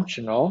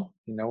functional,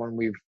 when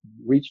we've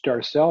reached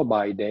our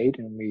sell-by date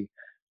and we,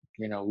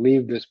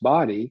 leave this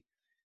body,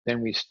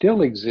 then we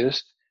still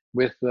exist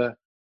with the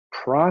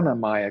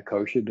Pranamaya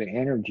kosha, the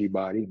energy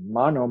body,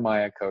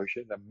 Manomaya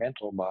kosha, the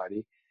mental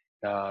body,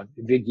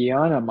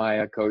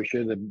 Vijnanamaya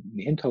kosha,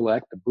 the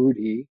intellect, the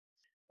buddhi,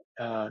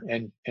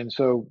 and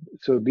so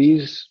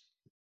these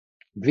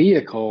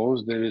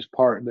vehicles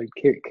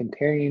that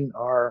contain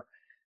our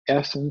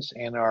essence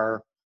and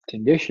our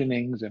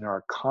conditionings and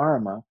our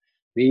karma,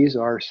 these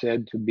are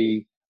said to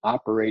be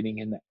operating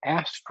in the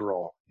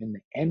astral, in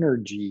the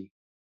energy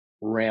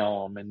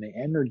realm, in the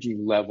energy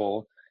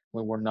level,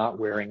 when we're not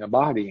wearing a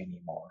body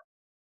anymore.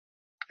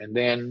 And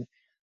then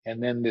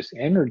this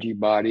energy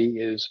body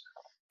is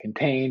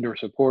contained or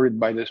supported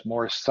by this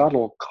more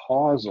subtle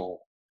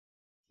causal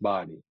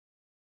body.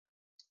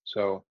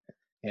 So,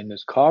 and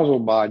this causal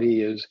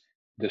body is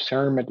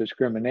discernment,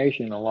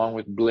 discrimination, along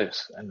with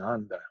bliss,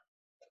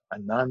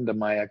 Ananda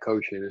Maya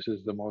kosha. This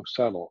is the most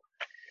subtle.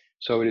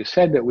 So it is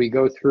said that we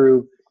go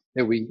through,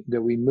 that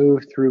we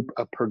move through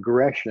a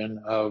progression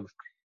of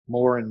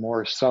more and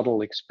more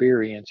subtle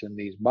experience in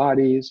these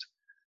bodies,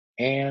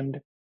 and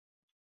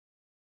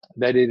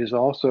that it is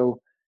also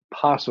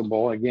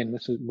possible, again,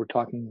 we're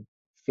talking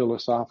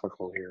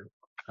philosophical here,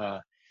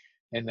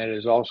 and that it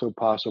is also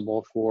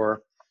possible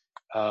for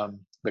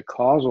the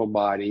causal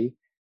body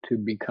to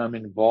become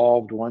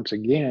involved once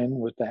again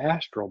with the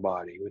astral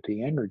body, with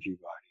the energy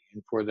body.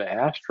 And for the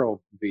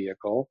astral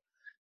vehicle,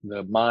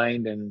 the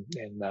mind and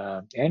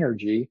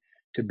energy,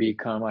 to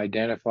become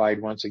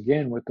identified once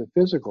again with the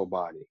physical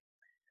body.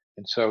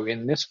 And so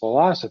in this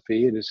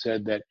philosophy, it is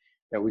said that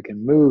we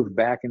can move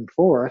back and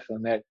forth,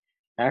 and that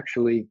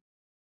actually,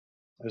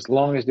 as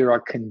long as there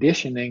are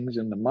conditionings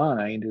in the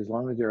mind, as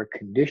long as there are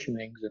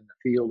conditionings in the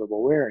field of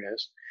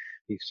awareness,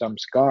 these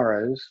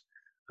samskaras,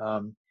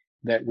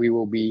 that we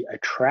will be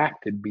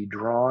attracted, be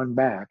drawn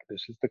back.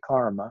 This is the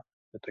karma,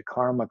 that the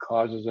karma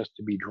causes us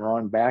to be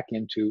drawn back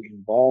into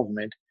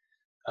involvement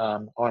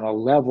on a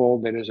level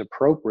that is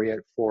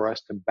appropriate for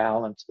us to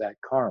balance that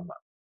karma.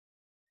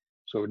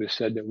 So it is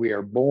said that we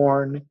are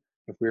born,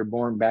 if we are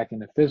born back in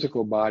the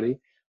physical body,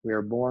 we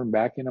are born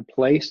back in a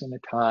place and a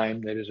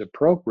time that is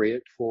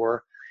appropriate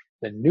for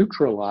the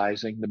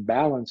neutralizing, the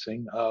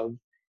balancing of,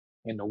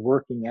 and the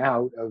working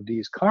out of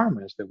these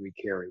karmas that we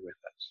carry with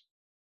us.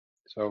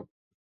 So,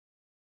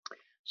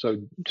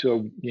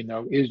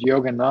 is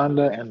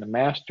Yogananda and the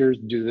masters,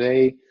 do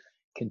they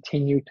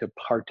continue to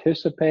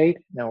participate?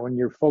 Now, when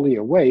you're fully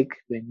awake,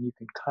 then you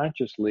can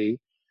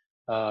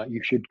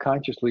you should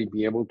consciously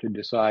be able to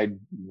decide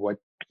what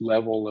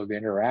level of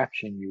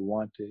interaction you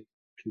want to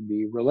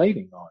be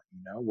relating on,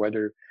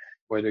 whether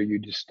you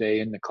just stay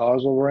in the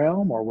causal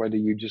realm, or whether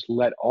you just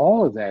let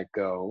all of that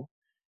go,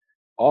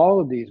 all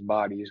of these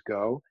bodies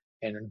go,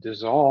 and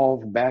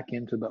dissolve back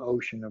into the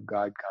ocean of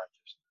God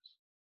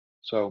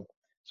consciousness.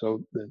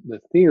 So the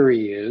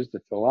theory is, the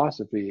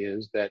philosophy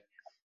is that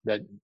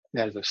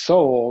as a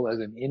soul, as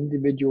an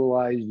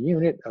individualized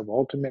unit of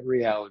ultimate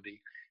reality,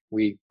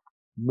 we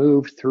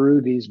move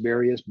through these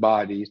various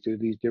bodies, through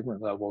these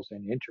different levels,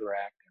 and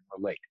interact and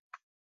relate.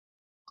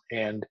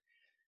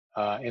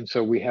 And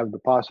so we have the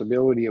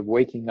possibility of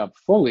waking up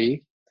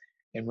fully.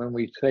 And when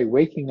we say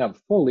waking up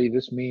fully,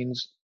 this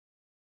means,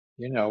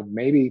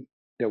 maybe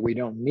that we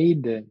don't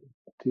need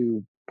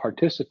to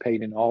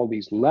participate in all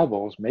these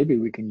levels. Maybe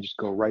we can just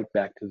go right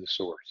back to the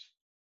source.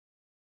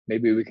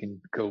 Maybe we can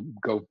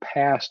go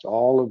past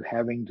all of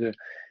having to,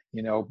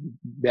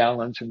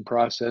 balance and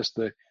process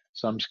the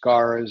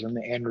samskaras and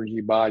the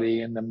energy body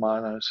and the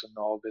manas and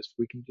all this.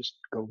 We can just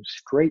go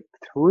straight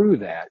through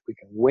that. We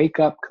can wake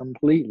up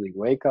completely,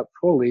 wake up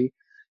fully,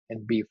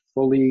 and be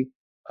fully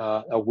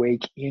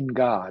awake in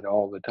God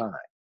all the time.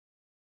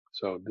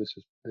 So this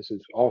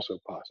is also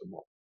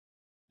possible.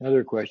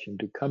 Another question,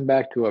 to come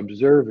back to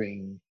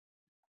observing,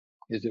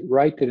 is it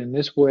right that in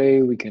this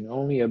way we can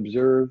only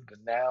observe the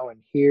now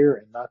and here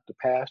and not the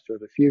past or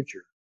the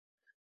future?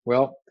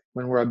 Well,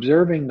 when we're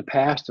observing the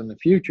past and the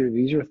future,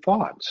 these are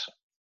thoughts.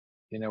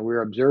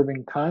 We're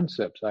observing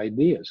concepts,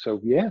 ideas. So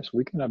yes,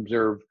 we can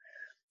observe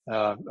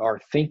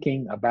our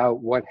thinking about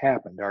what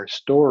happened, our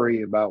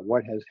story about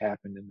what has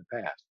happened in the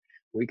past.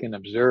 We can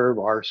observe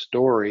our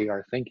story,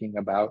 our thinking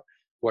about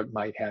what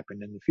might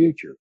happen in the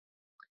future.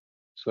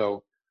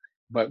 So,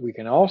 but we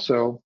can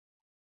also,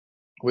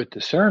 with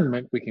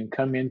discernment, we can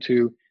come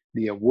into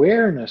the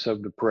awareness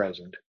of the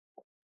present.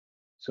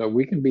 So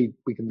we can be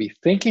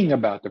thinking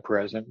about the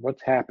present,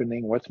 what's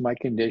happening, what's my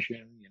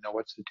condition,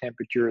 what's the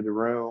temperature of the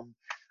room,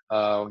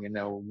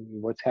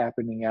 what's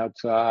happening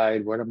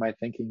outside, what am I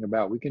thinking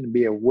about? We can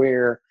be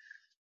aware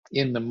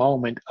in the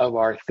moment of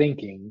our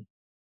thinking,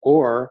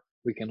 or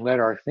we can let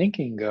our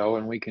thinking go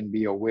and we can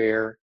be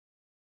aware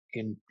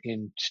in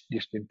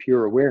just in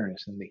pure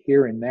awareness in the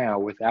here and now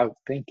without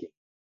thinking.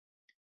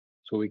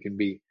 So we can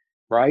be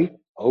bright,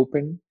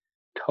 open,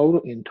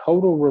 in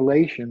total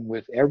relation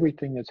with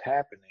everything that's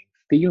happening,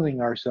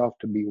 feeling ourselves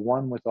to be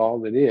one with all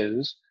that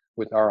is,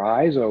 with our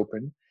eyes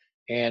open,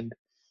 and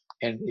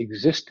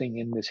existing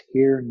in this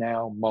here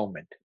now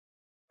moment.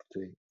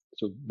 See?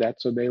 So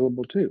that's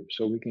available too.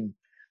 So we can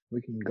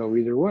go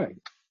either way.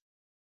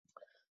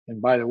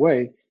 And by the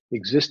way,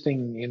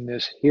 existing in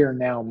this here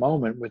now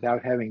moment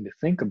without having to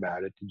think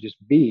about it, to just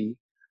be,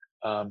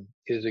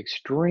 is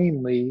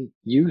extremely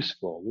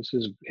useful.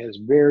 Has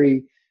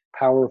very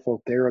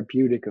powerful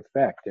therapeutic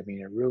effect. I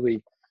mean, it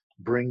really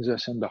brings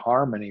us into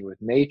harmony with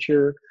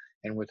nature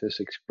and with this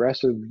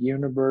expressive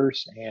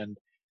universe, and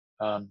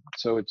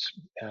so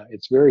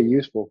it's very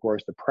useful for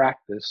us to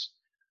practice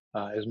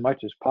as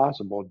much as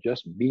possible,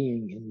 just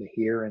being in the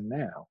here and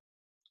now,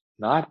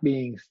 not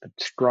being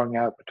strung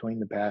out between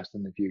the past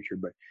and the future,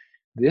 but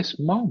this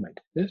moment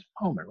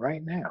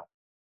right now.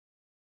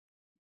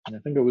 And I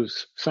think it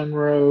was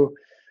Sunro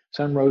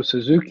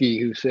Suzuki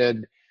who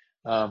said,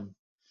 um,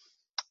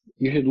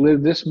 you should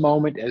live this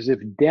moment as if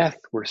death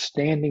were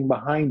standing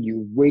behind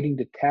you, waiting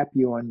to tap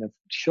you on the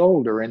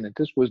shoulder, and that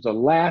this was the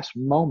last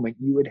moment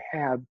you would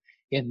have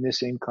in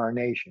this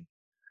incarnation.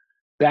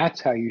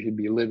 That's how you should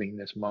be living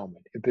this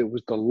moment. If it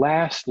was the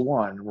last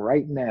one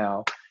right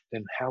now,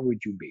 then how would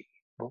you be?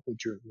 What would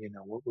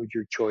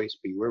your choice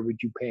be? Where would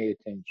you pay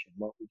attention?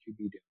 What would you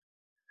be doing?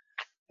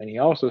 And he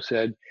also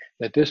said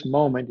that this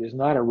moment is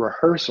not a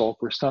rehearsal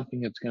for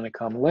something that's going to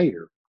come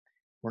later.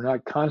 We're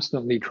not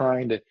constantly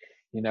trying to,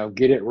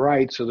 get it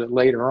right so that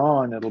later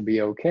on it'll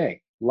be okay.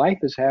 Life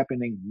is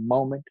happening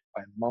moment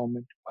by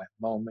moment by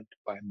moment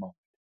by moment,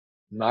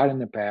 not in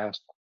the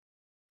past,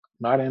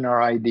 not in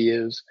our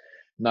ideas,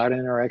 not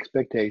in our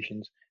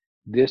expectations,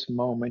 this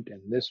moment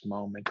and this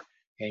moment.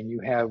 And you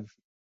have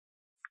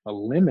a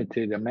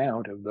limited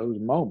amount of those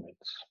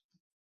moments,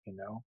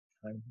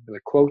 The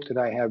quote that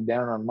I have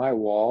down on my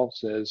wall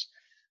says,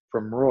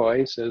 from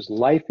Roy, says,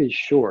 life is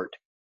short.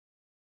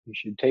 You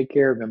should take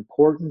care of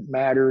important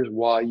matters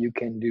while you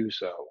can do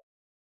so.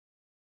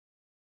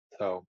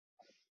 So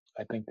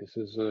I think this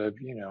is a,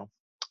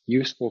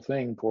 useful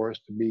thing for us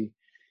to be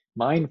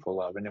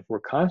mindful of. And if we're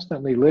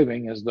constantly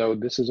living as though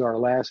this is our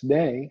last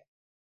day,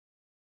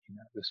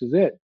 this is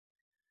it.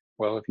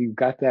 Well, if you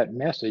got that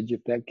message,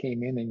 if that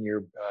came in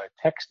your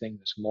texting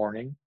this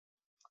morning,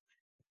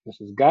 this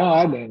is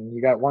God, and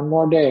you got one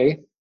more day,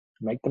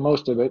 make the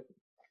most of it.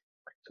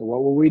 So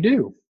what will we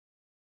do?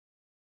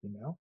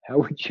 How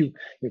would you,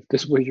 if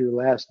this was your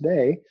last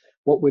day,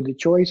 what would the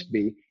choice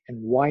be?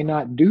 And why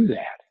not do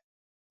that?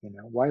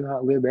 Why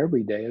not live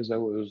every day as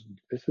though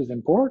this is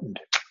important?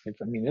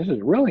 This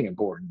is really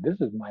important.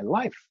 This is my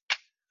life.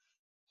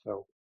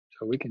 So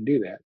we can do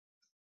that.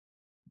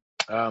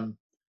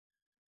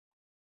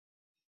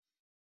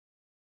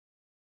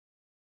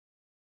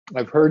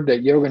 I've heard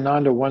that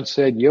Yogananda once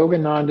said,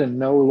 Yogananda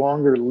no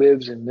longer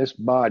lives in this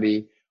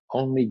body,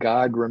 only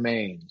God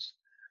remains.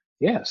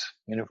 Yes.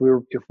 And if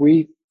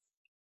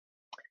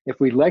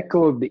we let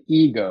go of the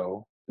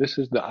ego, this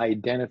is the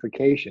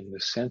identification, the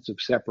sense of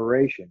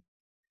separation.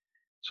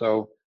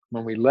 So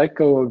when we let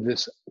go of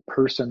this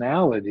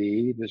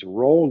personality, this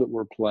role that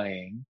we're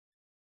playing,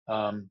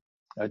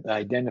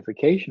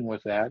 identification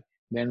with that,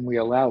 then we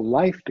allow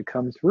life to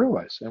come through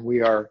us, and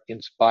we are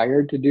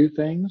inspired to do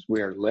things.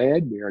 We are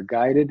led, we are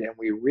guided, and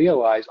we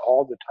realize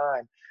all the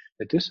time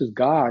that this is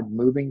God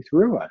moving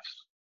through us.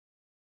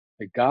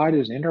 That God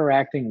is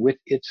interacting with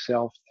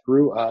itself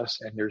through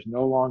us, and there's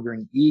no longer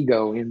an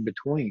ego in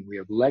between. We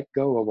have let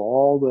go of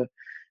all the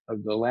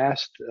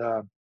last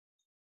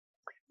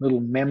little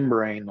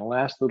membrane, the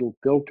last little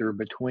filter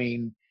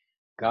between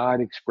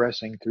God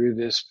expressing through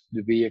the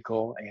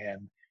vehicle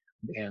and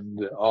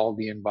all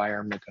the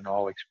environment and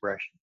all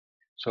expression.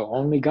 So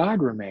only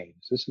God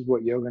remains. This is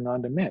what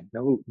Yogananda meant.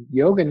 No,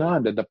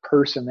 Yogananda, the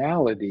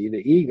personality, the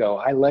ego,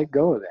 I let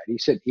go of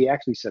that. He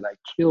actually said, I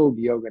killed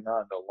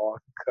Yogananda long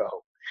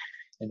ago,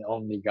 and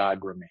only God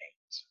remains.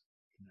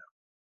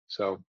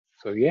 So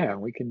yeah,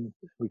 we can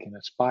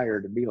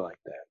aspire to be like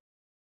that.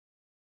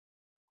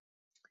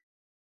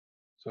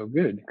 So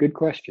good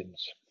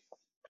questions.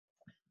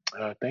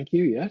 Thank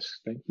you. Yes,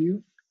 thank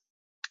you.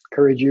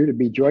 Encourage you to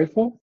be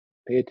joyful.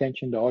 Pay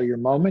attention to all your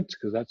moments,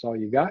 because that's all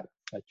you got.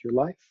 That's your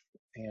life.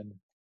 And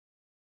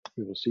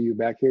we will see you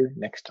back here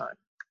next time.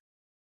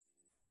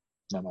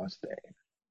 Namaste.